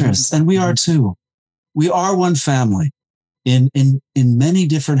sisters, and we are too. We are one family in many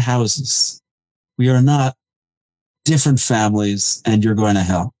different houses. We are not different families, and you're going to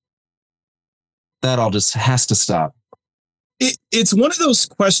hell. That all just has to stop. It's one of those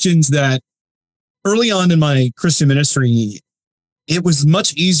questions that early on in my Christian ministry, it was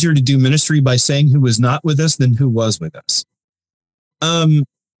much easier to do ministry by saying who was not with us than who was with us. And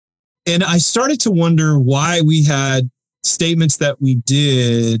I started to wonder why we had statements that we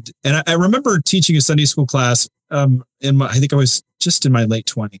did. And I remember teaching a Sunday school class I think I was just in my late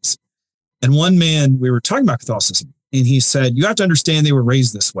 20s. And one man, we were talking about Catholicism, and he said, you have to understand they were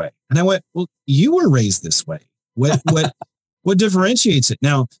raised this way. And I went, well, you were raised this way. What differentiates it?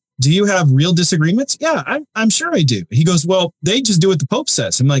 Now, do you have real disagreements? Yeah, I'm sure I do. He goes, well, they just do what the Pope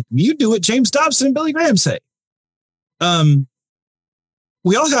says. I'm like, you do what James Dobson and Billy Graham say.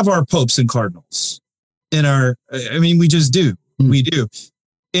 We all have our popes and cardinals we just do. We do.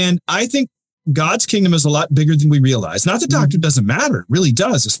 And I think God's kingdom is a lot bigger than we realize. Not that doctrine doesn't matter, it really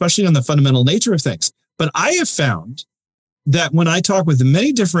does, especially on the fundamental nature of things. But I have found that when I talk with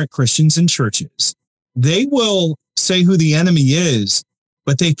many different Christians in churches, they will say who the enemy is,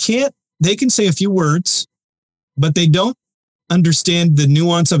 but they can say a few words, but they don't understand the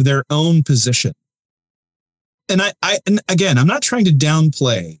nuance of their own position. And and again, I'm not trying to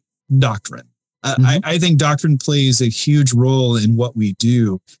downplay doctrine. I think doctrine plays a huge role in what we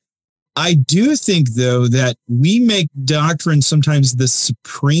do. I do think, though, that we make doctrine sometimes the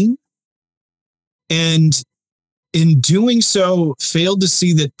supreme, and in doing so, fail to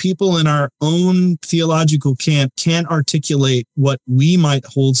see that people in our own theological camp can't articulate what we might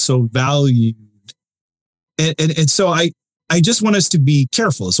hold so valued. And so I just want us to be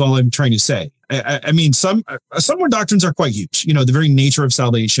careful, is all I'm trying to say. I mean, some more doctrines are quite huge, the very nature of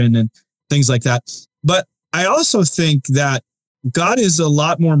salvation and things like that. But I also think that God is a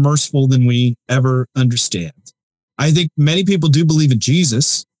lot more merciful than we ever understand. I think many people do believe in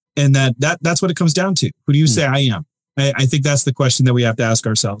Jesus, and that's what it comes down to. Who do you say I am? I think that's the question that we have to ask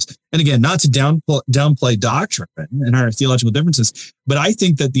ourselves. And again, not to downplay doctrine and our theological differences, but I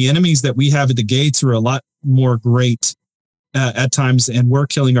think that the enemies that we have at the gates are a lot more great at times, and we're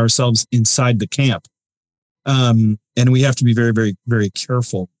killing ourselves inside the camp. And we have to be very, very, very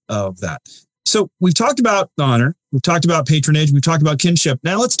careful of that. So we've talked about honor, we've talked about patronage, we've talked about kinship.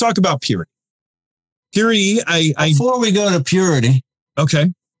 Now let's talk about purity. Purity, before we go to purity.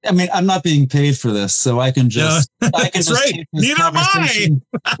 Okay. I mean, I'm not being paid for this, so I can just, take this Neither am I.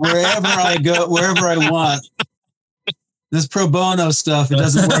 wherever I go, wherever I want. This pro bono stuff, it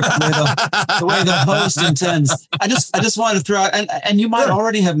doesn't work the way the host intends. I just wanted to throw out, and you might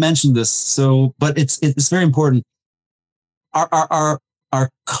already have mentioned this, but it's very important. Our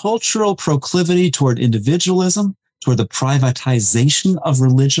cultural proclivity toward individualism, toward the privatization of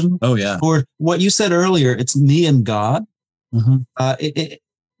religion. Oh yeah. Toward what you said earlier, it's me and God. It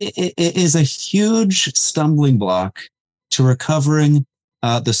is a huge stumbling block to recovering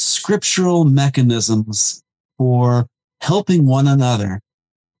the scriptural mechanisms for helping one another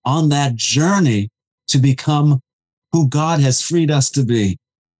on that journey to become who God has freed us to be,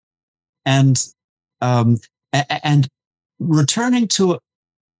 and returning to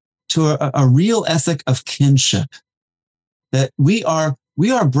a real ethic of kinship, that we are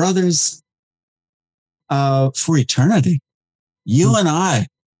brothers for eternity. You and I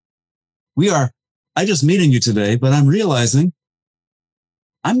just meeting you today, but I'm realizing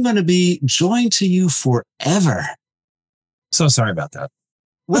I'm going to be joined to you forever. So sorry about that.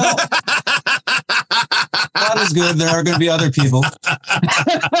 Well, God is good. There are going to be other people.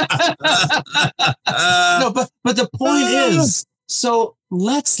 No, but the point is, so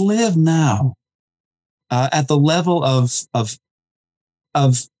let's live now at the level of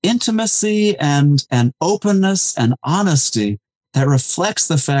intimacy and openness and honesty that reflects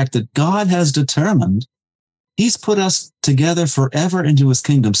the fact that God has determined He's put us together forever into His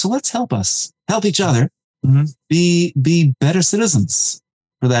kingdom. So let's help each other be better citizens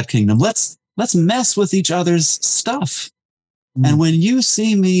for that kingdom. Let's mess with each other's stuff. And when you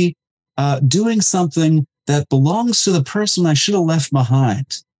see me doing something that belongs to the person I should have left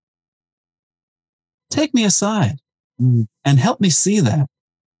behind, take me aside and help me see that.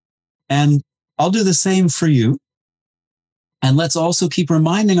 And I'll do the same for you. And let's also keep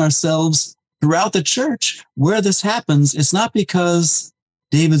reminding ourselves throughout the church where this happens. It's not because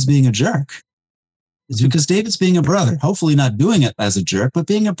David's being a jerk. It's because David's being a brother, hopefully not doing it as a jerk, but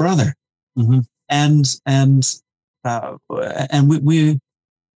being a brother. And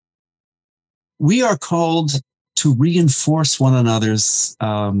we are called to reinforce one another's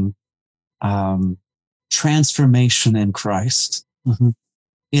transformation in Christ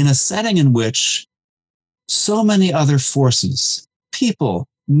in a setting in which so many other forces, people,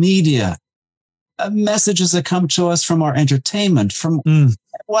 media, messages that come to us from our entertainment, from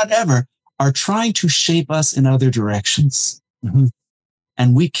whatever, are trying to shape us in other directions.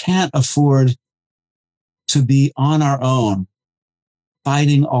 And we can't afford to be on our own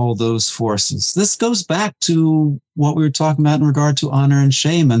fighting all those forces. This goes back to what we were talking about in regard to honor and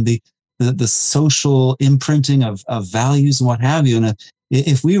shame and the social imprinting of values and what have you. And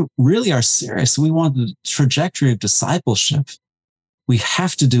if we really are serious, we want the trajectory of discipleship, we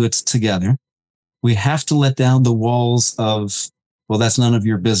have to do it together. We have to let down the walls of, well, that's none of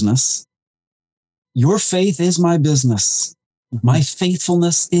your business. Your faith is my business. My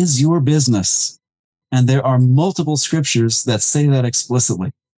faithfulness is your business. And there are multiple scriptures that say that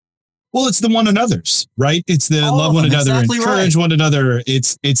explicitly. Well, it's the one another's, right? It's the love one another, exactly, encourage one another.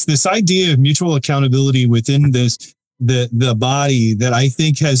 It's this idea of mutual accountability within the body that I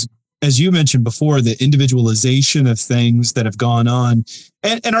think has, as you mentioned before, the individualization of things that have gone on.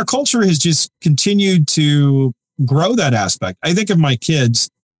 And our culture has just continued to grow that aspect. I think of my kids.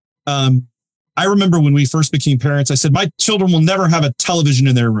 I remember when we first became parents, I said, my children will never have a television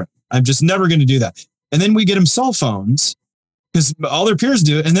in their room. I'm just never going to do that. And then we get them cell phones because all their peers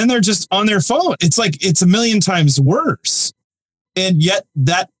do. And then they're just on their phone. It's like, it's a million times worse. And yet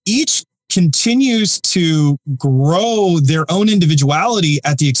that each continues to grow their own individuality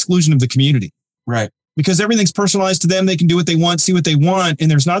at the exclusion of the community. Right. Because everything's personalized to them. They can do what they want, see what they want.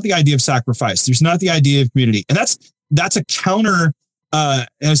 And there's not the idea of sacrifice. There's not the idea of community. And that's a counter,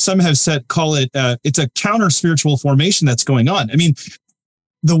 as some have said, call it, it's a counter spiritual formation that's going on. I mean,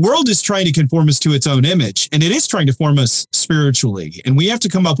 the world is trying to conform us to its own image, and it is trying to form us spiritually. And we have to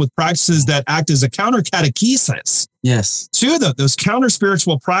come up with practices that act as a counter catechesis. Yes. To those counter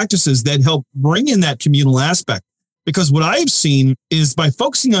spiritual practices that help bring in that communal aspect. Because what I've seen is by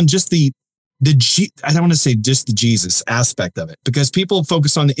focusing on just I don't want to say just the Jesus aspect of it, because people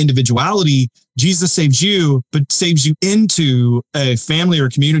focus on the individuality. Jesus saves you, but saves you into a family or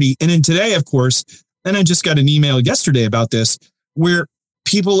community. And in today, of course, and I just got an email yesterday about this, where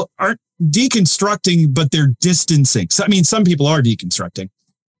people aren't deconstructing, but they're distancing. So, I mean, some people are deconstructing,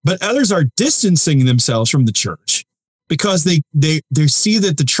 but others are distancing themselves from the church because they see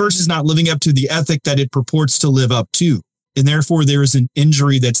that the church is not living up to the ethic that it purports to live up to. And therefore, there is an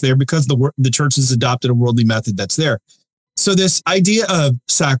injury that's there because the church has adopted a worldly method that's there. So this idea of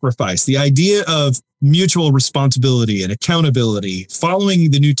sacrifice, the idea of mutual responsibility and accountability,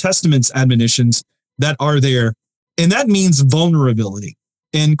 following the New Testament's admonitions that are there, and that means vulnerability.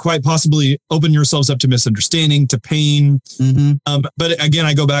 And quite possibly open yourselves up to misunderstanding, to pain. Mm-hmm. But again,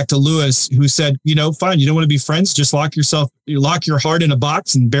 I go back to Lewis, who said, fine, you don't want to be friends, just lock your heart in a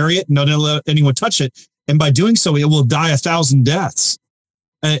box and bury it and don't let anyone touch it. And by doing so, it will die 1,000 deaths.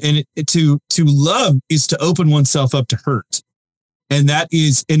 And to love is to open oneself up to hurt. And that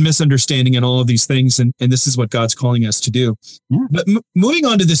is in misunderstanding and all of these things. And this is what God's calling us to do. Yeah. But moving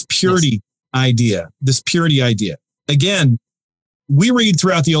on to this purity idea, again, we read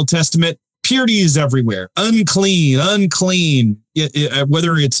throughout the Old Testament, purity is everywhere. Unclean.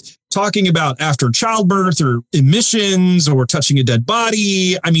 Whether it's talking about after childbirth or emissions or touching a dead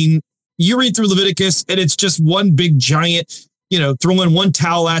body. I mean, you read through Leviticus and it's just one big giant, throwing one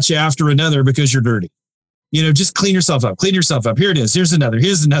towel at you after another because you're dirty. Just clean yourself up. Here it is. Here's another.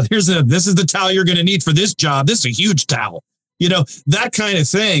 This is the towel you're going to need for this job. This is a huge towel. That kind of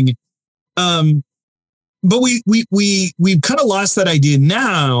thing. But we've kind of lost that idea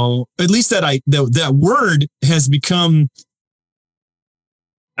now. At least that word has become.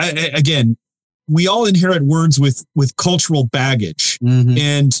 Again, we all inherit words with cultural baggage, mm-hmm.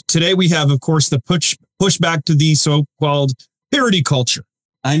 And today we have, of course, the push back to the so-called purity culture.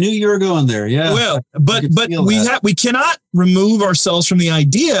 I knew you were going there. Yeah. Well, but we cannot remove ourselves from the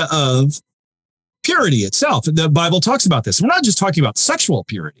idea of purity itself. The Bible talks about this. We're not just talking about sexual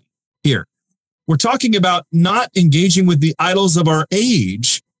purity here. We're talking about not engaging with the idols of our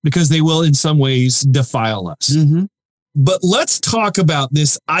age because they will in some ways defile us. Mm-hmm. But let's talk about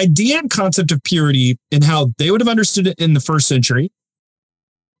this idea and concept of purity and how they would have understood it in the first century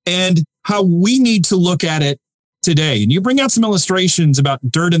and how we need to look at it today. And you bring out some illustrations about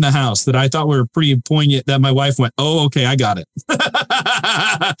dirt in the house that I thought were pretty poignant, that my wife went, oh, okay, I got it.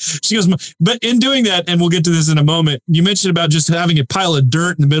 She goes, but in doing that, and we'll get to this in a moment, you mentioned about just having a pile of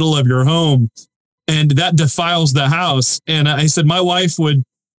dirt in the middle of your home and that defiles the house. And I said, my wife would,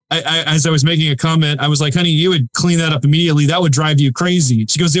 as I was making a comment, I was like, honey, you would clean that up immediately. That would drive you crazy.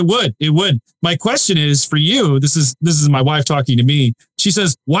 She goes, it would. My question is for you. This is my wife talking to me. She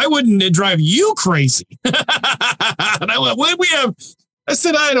says, why wouldn't it drive you crazy? And I went, what we have? I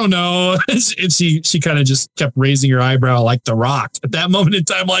said, I don't know. And she kind of just kept raising her eyebrow like The Rock at that moment in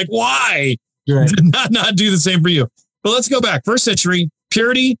time. Like, why? Right. Did not do the same for you. But let's go back. First century,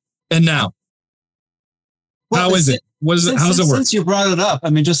 purity, and now. Well, how is it? What is it? How does it work? Since you brought it up, I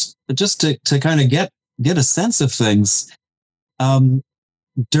mean, just to kind of get a sense of things,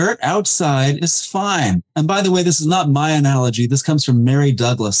 dirt outside is fine. And by the way, this is not my analogy. This comes from Mary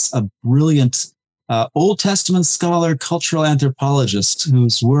Douglas, a brilliant Old Testament scholar, cultural anthropologist,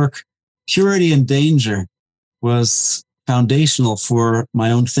 whose work, Purity and Danger, was foundational for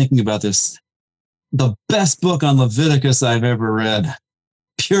my own thinking about this. The best book on Leviticus I've ever read.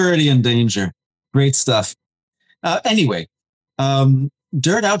 Purity and Danger. Great stuff. Anyway,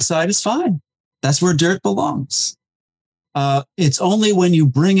 Dirt outside is fine. That's where dirt belongs. It's only when you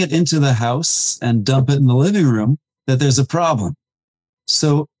bring it into the house and dump it in the living room that there's a problem.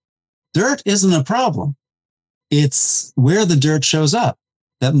 So dirt isn't a problem. It's where the dirt shows up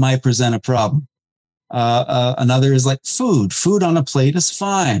that might present a problem. Another is like food. Food on a plate is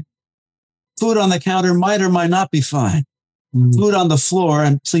fine. Food on the counter might or might not be fine. Food on the floor,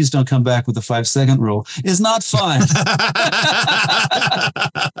 and please don't come back with the 5-second rule, is not fine.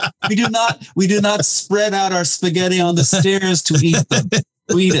 We do not spread out our spaghetti on the stairs to eat them.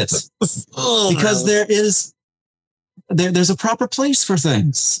 To eat it. Because there's a proper place for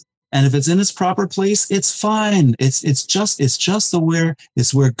things. And if it's in its proper place, it's fine. It's just where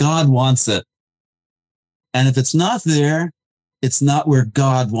God wants it. And if it's not there, it's not where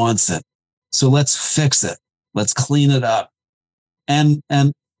God wants it. So let's fix it. Let's clean it up. And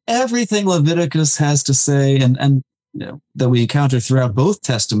everything Leviticus has to say, and that we encounter throughout both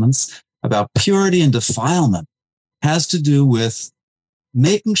testaments about purity and defilement, has to do with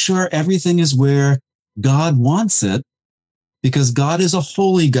making sure everything is where God wants it, because God is a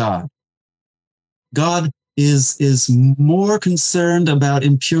holy God. God is more concerned about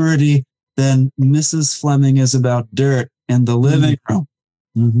impurity than Mrs. Fleming is about dirt in the living room.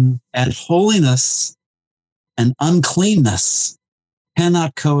 Mm-hmm. And holiness and uncleanness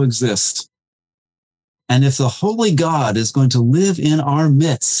cannot coexist. And if the holy God is going to live in our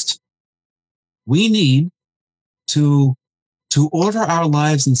midst, we need to order our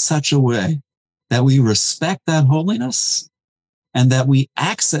lives in such a way that we respect that holiness and that we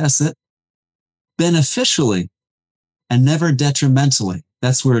access it beneficially and never detrimentally.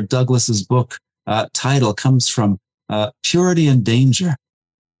 That's where Douglas's book title comes from, Purity and Danger.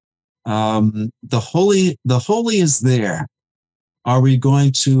 The holy is there. Are we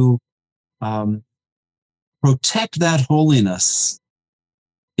going to protect that holiness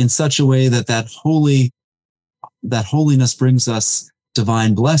in such a way that holiness brings us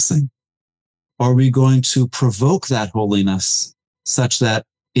divine blessing? Or are we going to provoke that holiness such that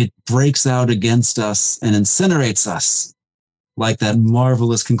it breaks out against us and incinerates us, like that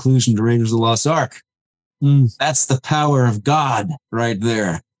marvelous conclusion to Raiders of the Lost Ark? That's the power of God right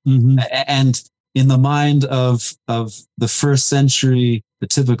there. Mm-hmm. And in the mind of the first century, the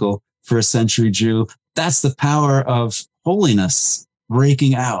typical first century Jew, that's the power of holiness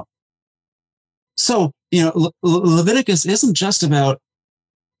breaking out. So, Leviticus isn't just about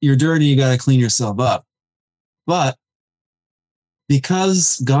you're dirty, you got to clean yourself up. But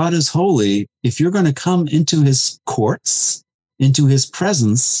because God is holy, if you're going to come into his courts, into his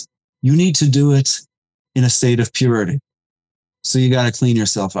presence, you need to do it in a state of purity. So you got to clean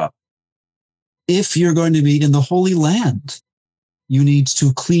yourself up. If you're going to be in the Holy Land, you need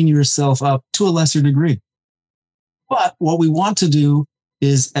to clean yourself up to a lesser degree. But what we want to do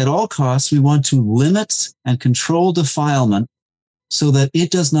is, at all costs, we want to limit and control defilement so that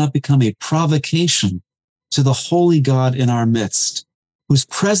it does not become a provocation to the holy God in our midst, whose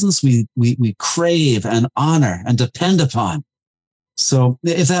presence we crave and honor and depend upon. So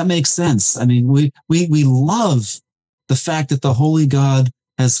if that makes sense, I mean, we love the fact that the holy God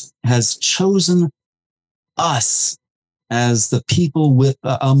has chosen us as the people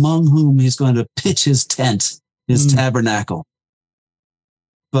among whom he's going to pitch his tent, his tabernacle.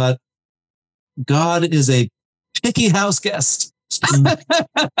 But God is a picky house guest,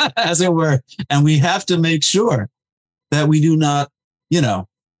 as it were. And we have to make sure that we do not, going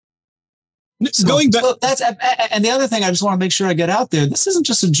back. So and the other thing I just want to make sure I get out there, this isn't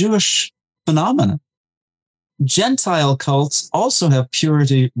just a Jewish phenomenon. Gentile cults also have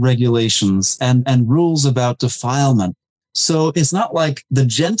purity regulations and rules about defilement. So it's not like the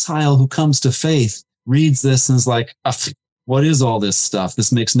Gentile who comes to faith reads this and is like, what is all this stuff?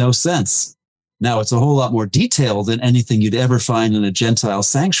 This makes no sense. Now, it's a whole lot more detailed than anything you'd ever find in a Gentile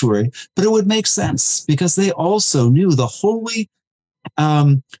sanctuary, but it would make sense because they also knew the holy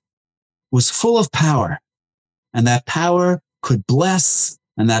was full of power, and that power could bless,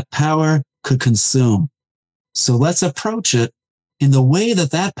 and that power could consume. So let's approach it in the way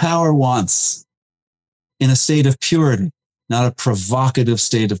that power wants, in a state of purity, not a provocative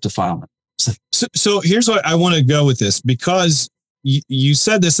state of defilement. So here's what I want to go with this, because you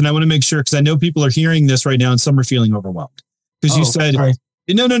said this, and I want to make sure, because I know people are hearing this right now and some are feeling overwhelmed. Because you said, sorry.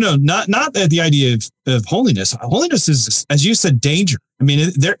 no, not the idea of holiness. Holiness is, as you said, danger. I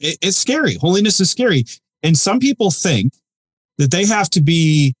mean, it's scary. Holiness is scary. And some people think that they have to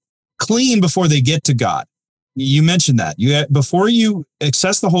be clean before they get to God. You mentioned that. Before you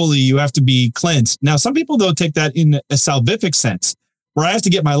access the holy, you have to be cleansed. Now, some people, though, take that in a salvific sense, where I have to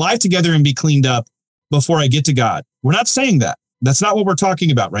get my life together and be cleaned up before I get to God. We're not saying that. That's not what we're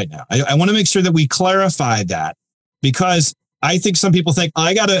talking about right now. I want to make sure that we clarify that, because I think some people think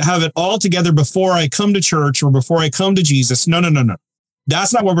I got to have it all together before I come to church or before I come to Jesus. No.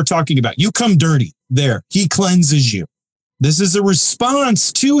 That's not what we're talking about. You come dirty there. He cleanses you. This is a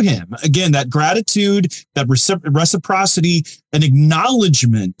response to him. Again, that gratitude, that reciprocity, an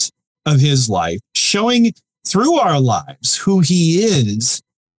acknowledgement of his life, showing through our lives who he is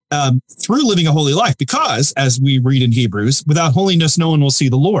through living a holy life. Because, as we read in Hebrews, without holiness, no one will see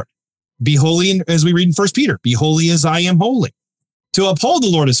the Lord. Be holy, as we read in 1 Peter, be holy as I am holy. To uphold the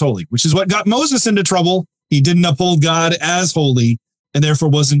Lord as holy, which is what got Moses into trouble. He didn't uphold God as holy, and therefore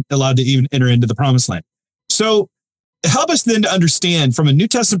wasn't allowed to even enter into the promised land. So help us then to understand from a New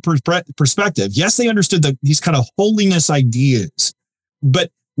Testament perspective. Yes, they understood these kind of holiness ideas,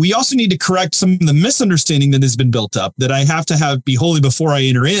 but we also need to correct some of the misunderstanding that has been built up, that I have to be holy before I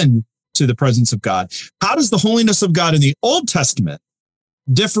enter in to the presence of God. How does the holiness of God in the Old Testament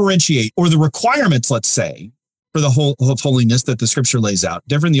differentiate, or the requirements, let's say, for the whole of holiness that the scripture lays out,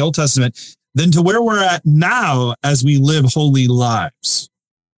 different in the Old Testament than to where we're at now as we live holy lives?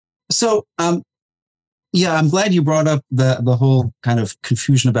 So, yeah, I'm glad you brought up the whole kind of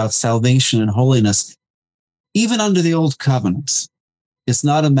confusion about salvation and holiness. Even under the old covenant, it's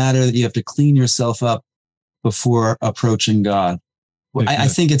not a matter that you have to clean yourself up before approaching God. Okay. I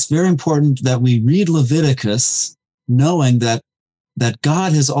think it's very important that we read Leviticus knowing that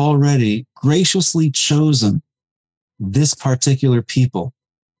God has already graciously chosen this particular people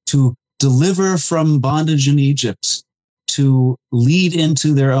to deliver from bondage in Egypt, to lead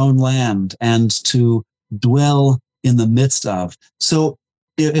into their own land, and to dwell in the midst of. So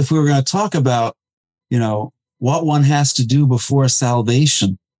if we were going to talk about, what one has to do before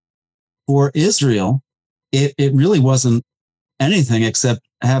salvation for Israel, it really wasn't anything except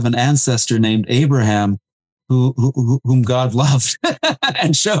have an ancestor named Abraham whom God loved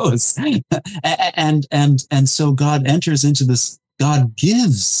and chose. And so God enters into this, God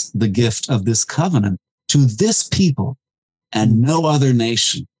gives the gift of this covenant to this people and no other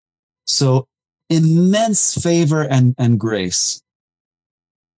nation. So immense favor and grace.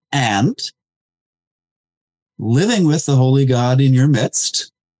 And living with the holy God in your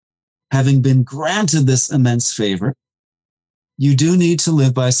midst, having been granted this immense favor, you do need to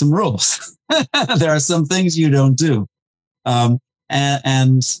live by some rules. There are some things you don't do. And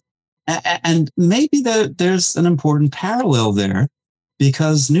maybe there's an important parallel there,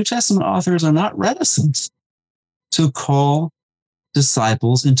 because New Testament authors are not reticent to call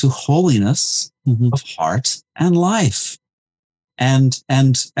disciples into holiness of heart and life. And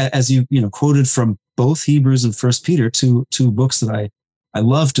as you quoted from both Hebrews and 1 Peter, two books that I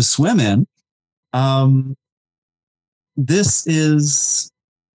love to swim in, this is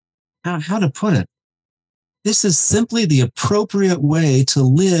how to put it. This is simply the appropriate way to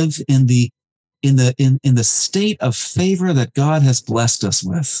live in the state of favor that God has blessed us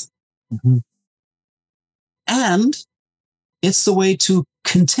with. Mm-hmm. And it's the way to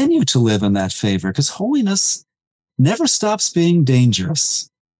continue to live in that favor, because holiness never stops being dangerous.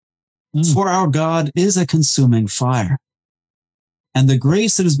 For our God is a consuming fire. And the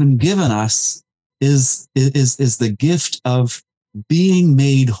grace that has been given us is the gift of being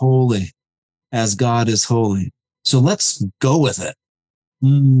made holy as God is holy. So let's go with it.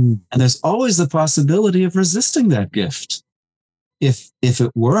 And there's always the possibility of resisting that gift. If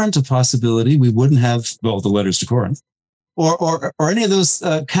it weren't a possibility, we wouldn't have, the letters to Corinth, or any of those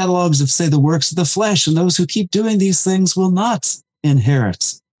catalogs of, say, the works of the flesh. And those who keep doing these things will not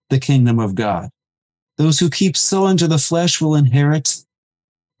inherit the kingdom of God. Those who keep sowing to the flesh will inherit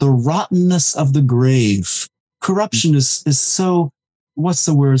the rottenness of the grave. Corruption is so, what's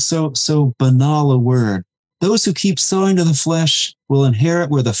the word? So banal a word. Those who keep sowing to the flesh will inherit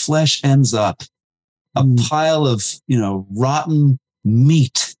where the flesh ends up, a pile of, rotten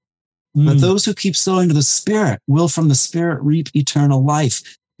meat. But those who keep sowing to the Spirit will from the Spirit reap eternal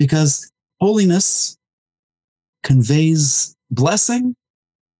life, because holiness conveys blessing.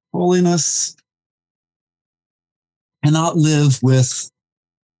 Holiness cannot live with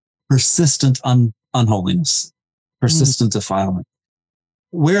persistent unholiness, persistent defilement.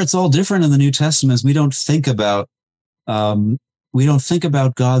 Where it's all different in the New Testament is we don't think about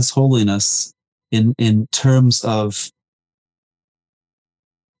God's holiness in terms of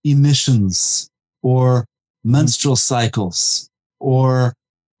emissions or menstrual cycles or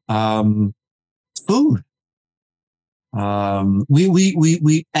food.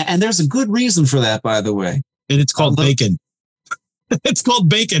 We and there's a good reason for that, by the way. And it's called bacon. It's called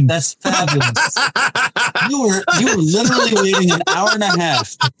bacon. That's fabulous. You were literally waiting an hour and a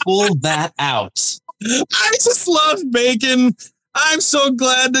half to pull that out. I just love bacon. I'm so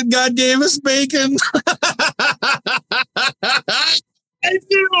glad that God gave us bacon. I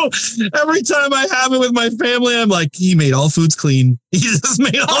do. Every time I have it with my family, I'm like, he made all foods clean. He just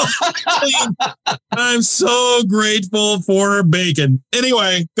made all foods clean. I'm so grateful for bacon.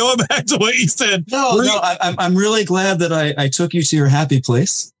 Anyway, going back to what you said. I'm really glad that I took you to your happy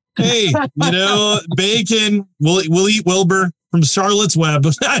place. Hey, bacon. We'll eat Wilbur from Charlotte's Web.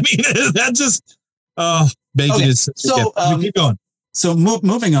 I mean, that just bacon is so. Keep going. So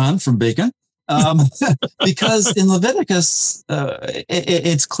moving on from bacon, because in Leviticus,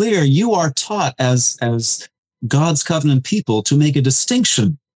 it's clear you are taught as God's covenant people to make a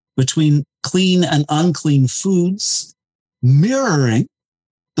distinction between clean and unclean foods, mirroring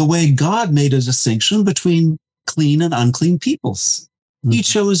the way God made a distinction between clean and unclean peoples. Mm-hmm. He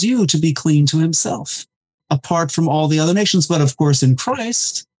chose you to be clean to himself, apart from all the other nations. But of course, in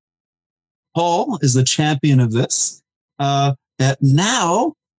Christ, Paul is the champion of this. That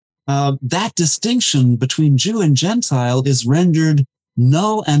now that distinction between Jew and Gentile is rendered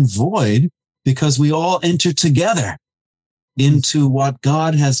null and void because we all enter together into what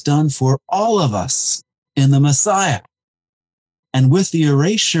God has done for all of us in the Messiah. And with the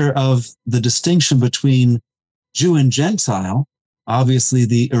erasure of the distinction between Jew and Gentile, obviously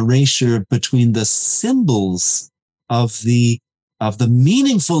the erasure between the symbols of the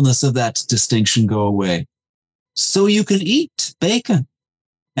meaningfulness of that distinction go away. So you can eat bacon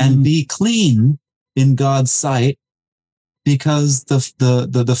and be clean in God's sight, because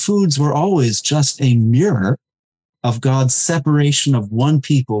the foods were always just a mirror of God's separation of one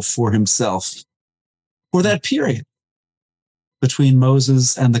people for himself for that period between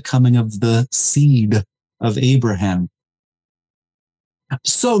Moses and the coming of the seed of Abraham.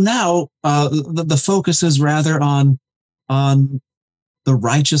 So now the focus is rather on the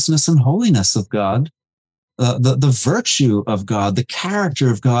righteousness and holiness of God, the virtue of God, the character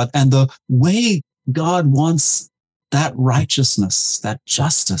of God, and the way God wants that righteousness, that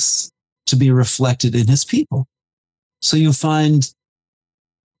justice to be reflected in his people. So you find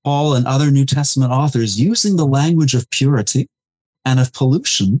Paul and other New Testament authors using the language of purity and of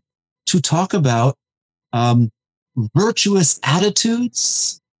pollution to talk about virtuous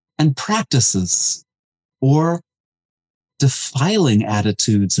attitudes and practices, or defiling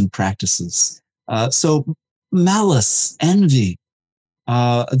attitudes and practices. So malice, envy,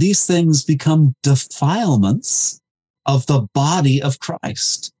 these things become defilements of the body of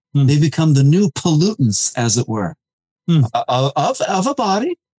Christ. They become the new pollutants, as it were, of a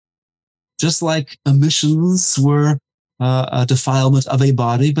body, just like emissions were a defilement of a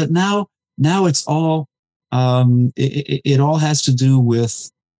body. But now it's all, it all has to do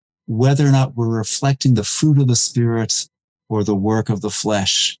with whether or not we're reflecting the fruit of the Spirit or the work of the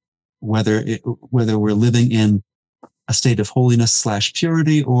flesh, whether we're living in a state of holiness /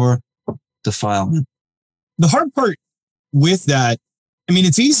 purity or defilement. The hard part with that, I mean,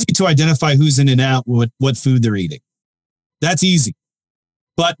 it's easy to identify who's in and out, what food they're eating. That's easy.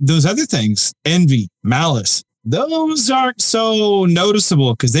 But those other things, envy, malice, those aren't so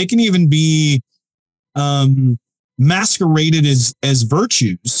noticeable, because they can even be masqueraded as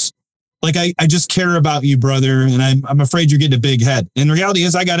virtues. Like, I just care about you, brother, and I'm afraid you're getting a big head. And the reality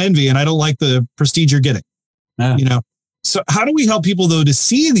is I got envy and I don't like the prestige you're getting. Yeah. So how do we help people, though, to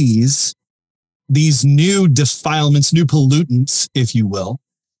see these new defilements, new pollutants, if you will,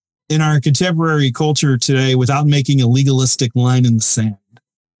 in our contemporary culture today without making a legalistic line in the sand?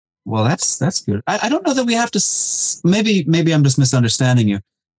 Well, that's good. I don't know that we have to, maybe I'm just misunderstanding you.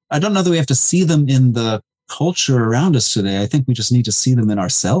 I don't know that we have to see them in the culture around us today. I think we just need to see them in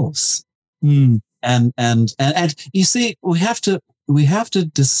ourselves. And you see, we have to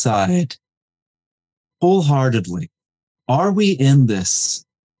decide wholeheartedly, are we in this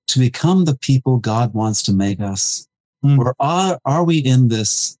to become the people God wants to make us? Or are we in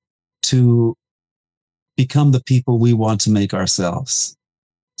this to become the people we want to make ourselves?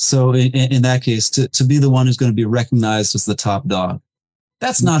 So in that case, to be the one who's going to be recognized as the top dog,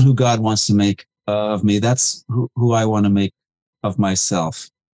 that's not who God wants to make of me. That's who I want to make of myself.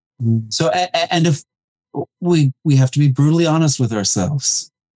 So, and if we have to be brutally honest with ourselves,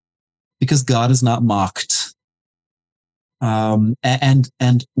 because God is not mocked.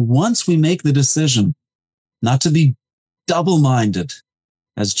 And once we make the decision not to be double-minded,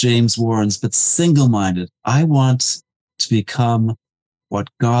 as James warns, but single-minded, I want to become what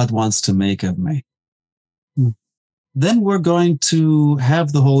God wants to make of me, then we're going to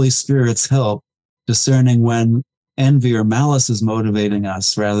have the Holy Spirit's help discerning when envy or malice is motivating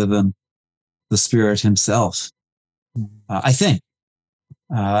us rather than the Spirit himself. I think.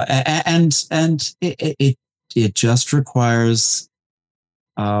 And it just requires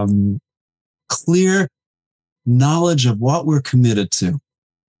clear knowledge of what we're committed to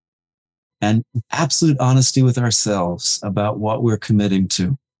and absolute honesty with ourselves about what we're committing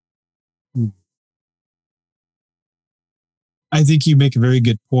to. I think you make a very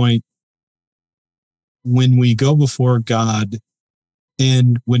good point. When we go before God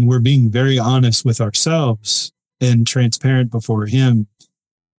and when we're being very honest with ourselves and transparent before Him,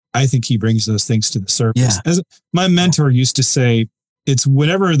 I think He brings those things to the surface. Yeah. As my mentor used to say, it's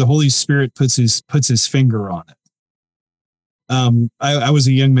whenever the Holy Spirit puts his finger on it. I was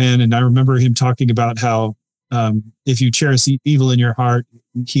a young man, and I remember him talking about how if you cherish evil in your heart,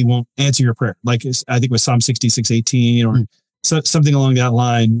 He won't answer your prayer. Like I think it was Psalm 66:18 or something along that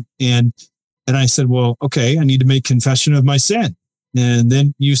line. And I said, well, okay, I need to make confession of my sin. And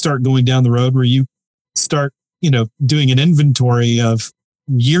then you start going down the road where you start, doing an inventory of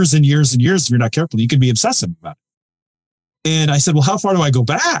years and years and years. If you're not careful, you could be obsessive about it. And I said, well, how far do I go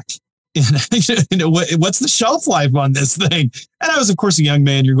back? And what's the shelf life on this thing? And I was, of course, a young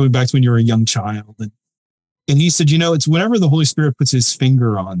man. You're going back to when you were a young child. And he said, it's whenever the Holy Spirit puts His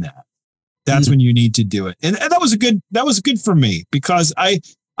finger on that, that's when you need to do it. And that was good for me, because I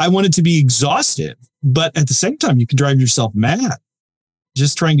wanted to be exhaustive, but at the same time, you can drive yourself mad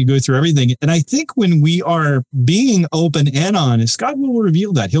just trying to go through everything. And I think when we are being open and honest, God will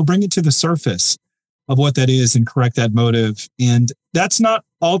reveal that. He'll bring it to the surface of what that is and correct that motive. And that's not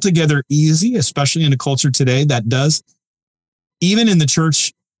altogether easy, especially in a culture today that does, even in the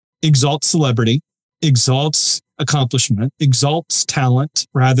church, exalt celebrity, exalts accomplishment, exalts talent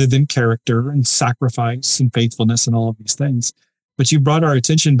rather than character and sacrifice and faithfulness and all of these things. But you brought our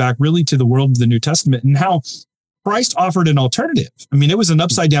attention back really to the world of the New Testament and how Christ offered an alternative. I mean, it was an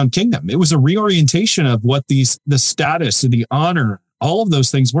upside down kingdom. It was a reorientation of what the status and the honor, all of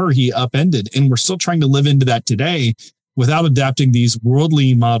those things were. He upended, and we're still trying to live into that today without adapting these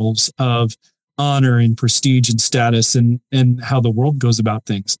worldly models of honor and prestige and status and how the world goes about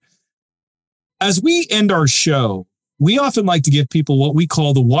things. As we end our show, we often like to give people what we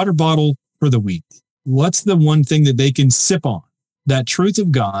call the water bottle for the week. What's the one thing that they can sip on? That truth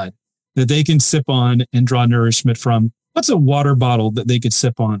of God that they can sip on and draw nourishment from. What's a water bottle that they could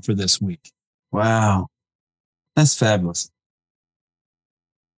sip on for this week? Wow. That's fabulous.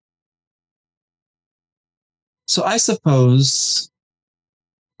 So I suppose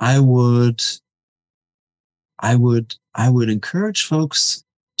I would encourage folks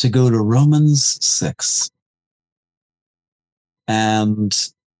to go to Romans 6 and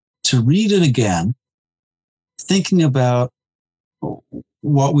to read it again, thinking about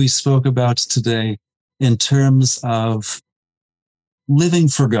what we spoke about today in terms of living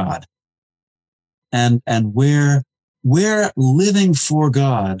for God and where living for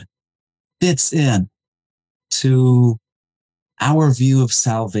God fits in to our view of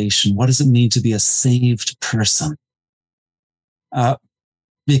salvation. What does it mean to be a saved person?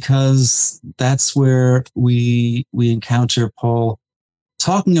 Because that's where we encounter Paul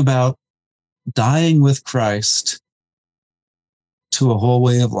talking about dying with Christ to a whole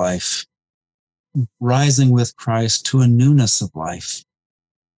way of life, rising with Christ to a newness of life,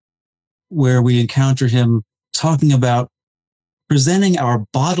 where we encounter him talking about presenting our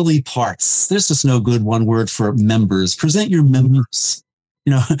bodily parts. There's just no good one word for members. Present your members,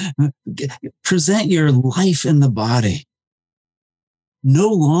 present your life in the body, no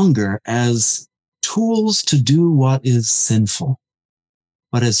longer as tools to do what is sinful,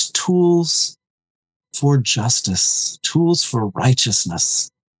 but as tools for justice, tools for righteousness.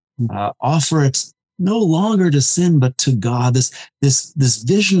 Offer it no longer to sin, but to God. This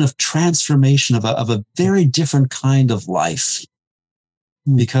vision of transformation of a very different kind of life.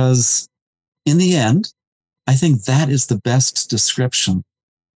 Because in the end, I think that is the best description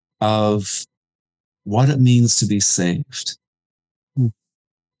of what it means to be saved.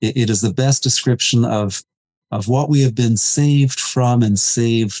 It is the best description of what we have been saved from and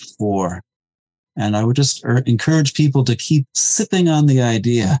saved for. And I would just encourage people to keep sipping on the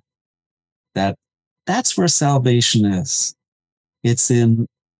idea that that's where salvation is. It's in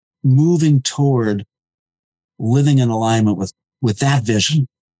moving toward living in alignment with that vision.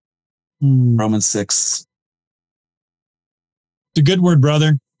 Romans 6. It's a good word,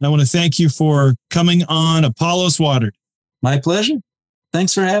 brother. I want to thank you for coming on Apollos Watered. My pleasure.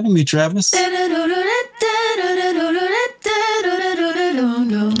 Thanks for having me, Travis.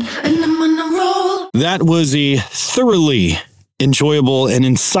 That was a thoroughly enjoyable and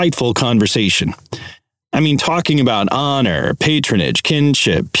insightful conversation. I mean, talking about honor, patronage,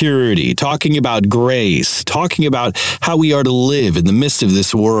 kinship, purity, talking about grace, talking about how we are to live in the midst of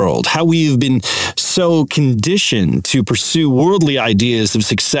this world, how we've been so conditioned to pursue worldly ideas of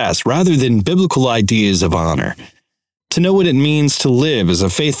success rather than biblical ideas of honor. To know what it means to live as a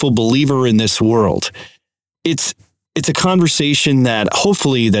faithful believer in this world. It's a conversation that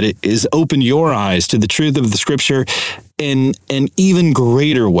hopefully that it is opened your eyes to the truth of the scripture in an even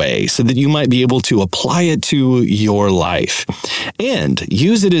greater way so that you might be able to apply it to your life and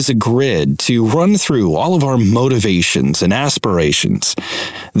use it as a grid to run through all of our motivations and aspirations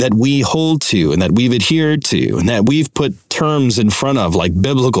that we hold to and that we've adhered to and that we've put terms in front of like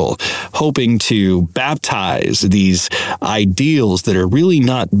biblical, hoping to baptize these ideals that are really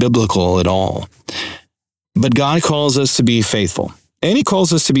not biblical at all. But God calls us to be faithful, and He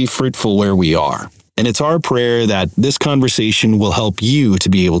calls us to be fruitful where we are. And it's our prayer that this conversation will help you to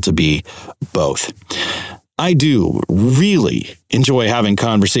be able to be both. I do really enjoy having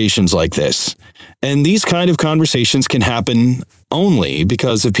conversations like this. And these kind of conversations can happen only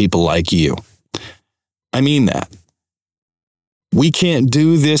because of people like you. I mean that. We can't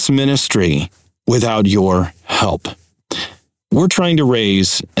do this ministry without your help. We're trying to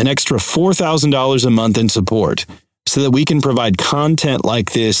raise an extra $4,000 a month in support so that we can provide content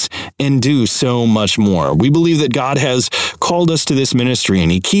like this and do so much more. We believe that God has called us to this ministry and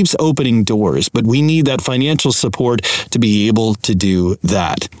He keeps opening doors, but we need that financial support to be able to do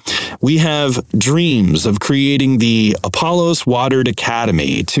that. We have dreams of creating the Apollos Watered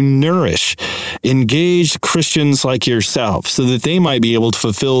Academy to nourish engaged Christians like yourself so that they might be able to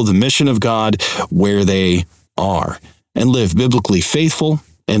fulfill the mission of God where they are and live biblically faithful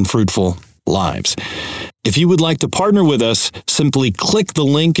and fruitful lives. If you would like to partner with us, simply click the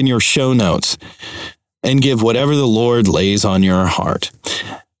link in your show notes and give whatever the Lord lays on your heart.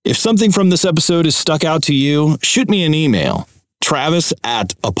 If something from this episode has stuck out to you, shoot me an email,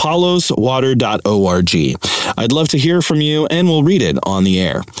 travis@apolloswater.org. I'd love to hear from you, and we'll read it on the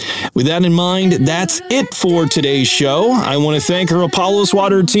air. With that in mind, that's it for today's show. I want to thank our Apollos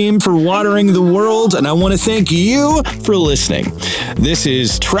Water team for watering the world, and I want to thank you for listening. This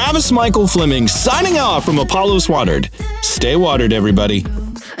is Travis Michael Fleming signing off from Apollos Watered. Stay watered, everybody.